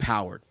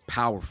 empowered,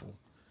 powerful,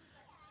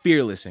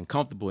 fearless, and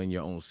comfortable in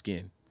your own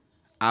skin.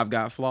 I've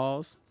got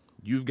flaws,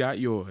 you've got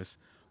yours,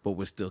 but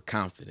we're still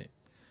confident.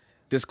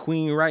 This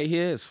queen right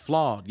here is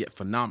flawed yet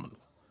phenomenal,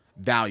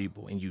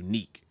 valuable and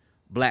unique.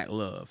 Black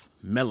love,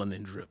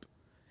 melanin drip.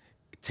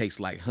 It tastes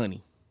like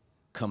honey.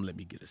 Come let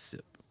me get a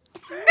sip.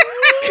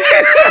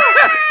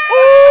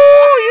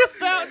 Ooh, you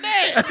felt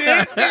that.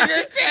 This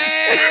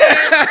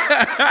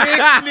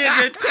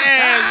nigga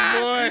Taz,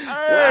 boy.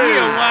 He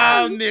a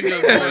wild nigga,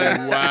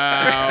 boy.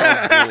 Wow,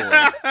 boy.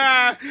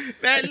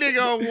 That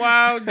nigga a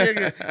wild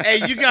nigga. Hey,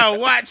 you gotta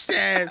watch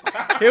Taz.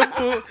 He'll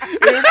pull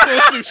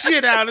some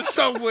shit out of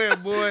somewhere,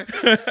 boy.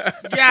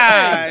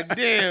 God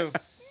damn.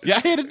 Y'all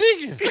hear the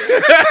digging?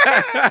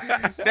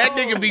 That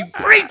nigga be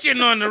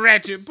preaching on the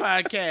Ratchet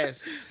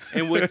Podcast.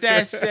 And with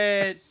that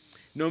said,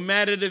 no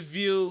matter the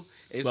view,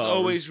 it's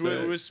always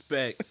real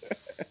respect.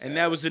 And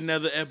that was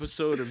another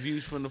episode of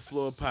Views from the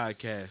Floor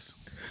Podcast.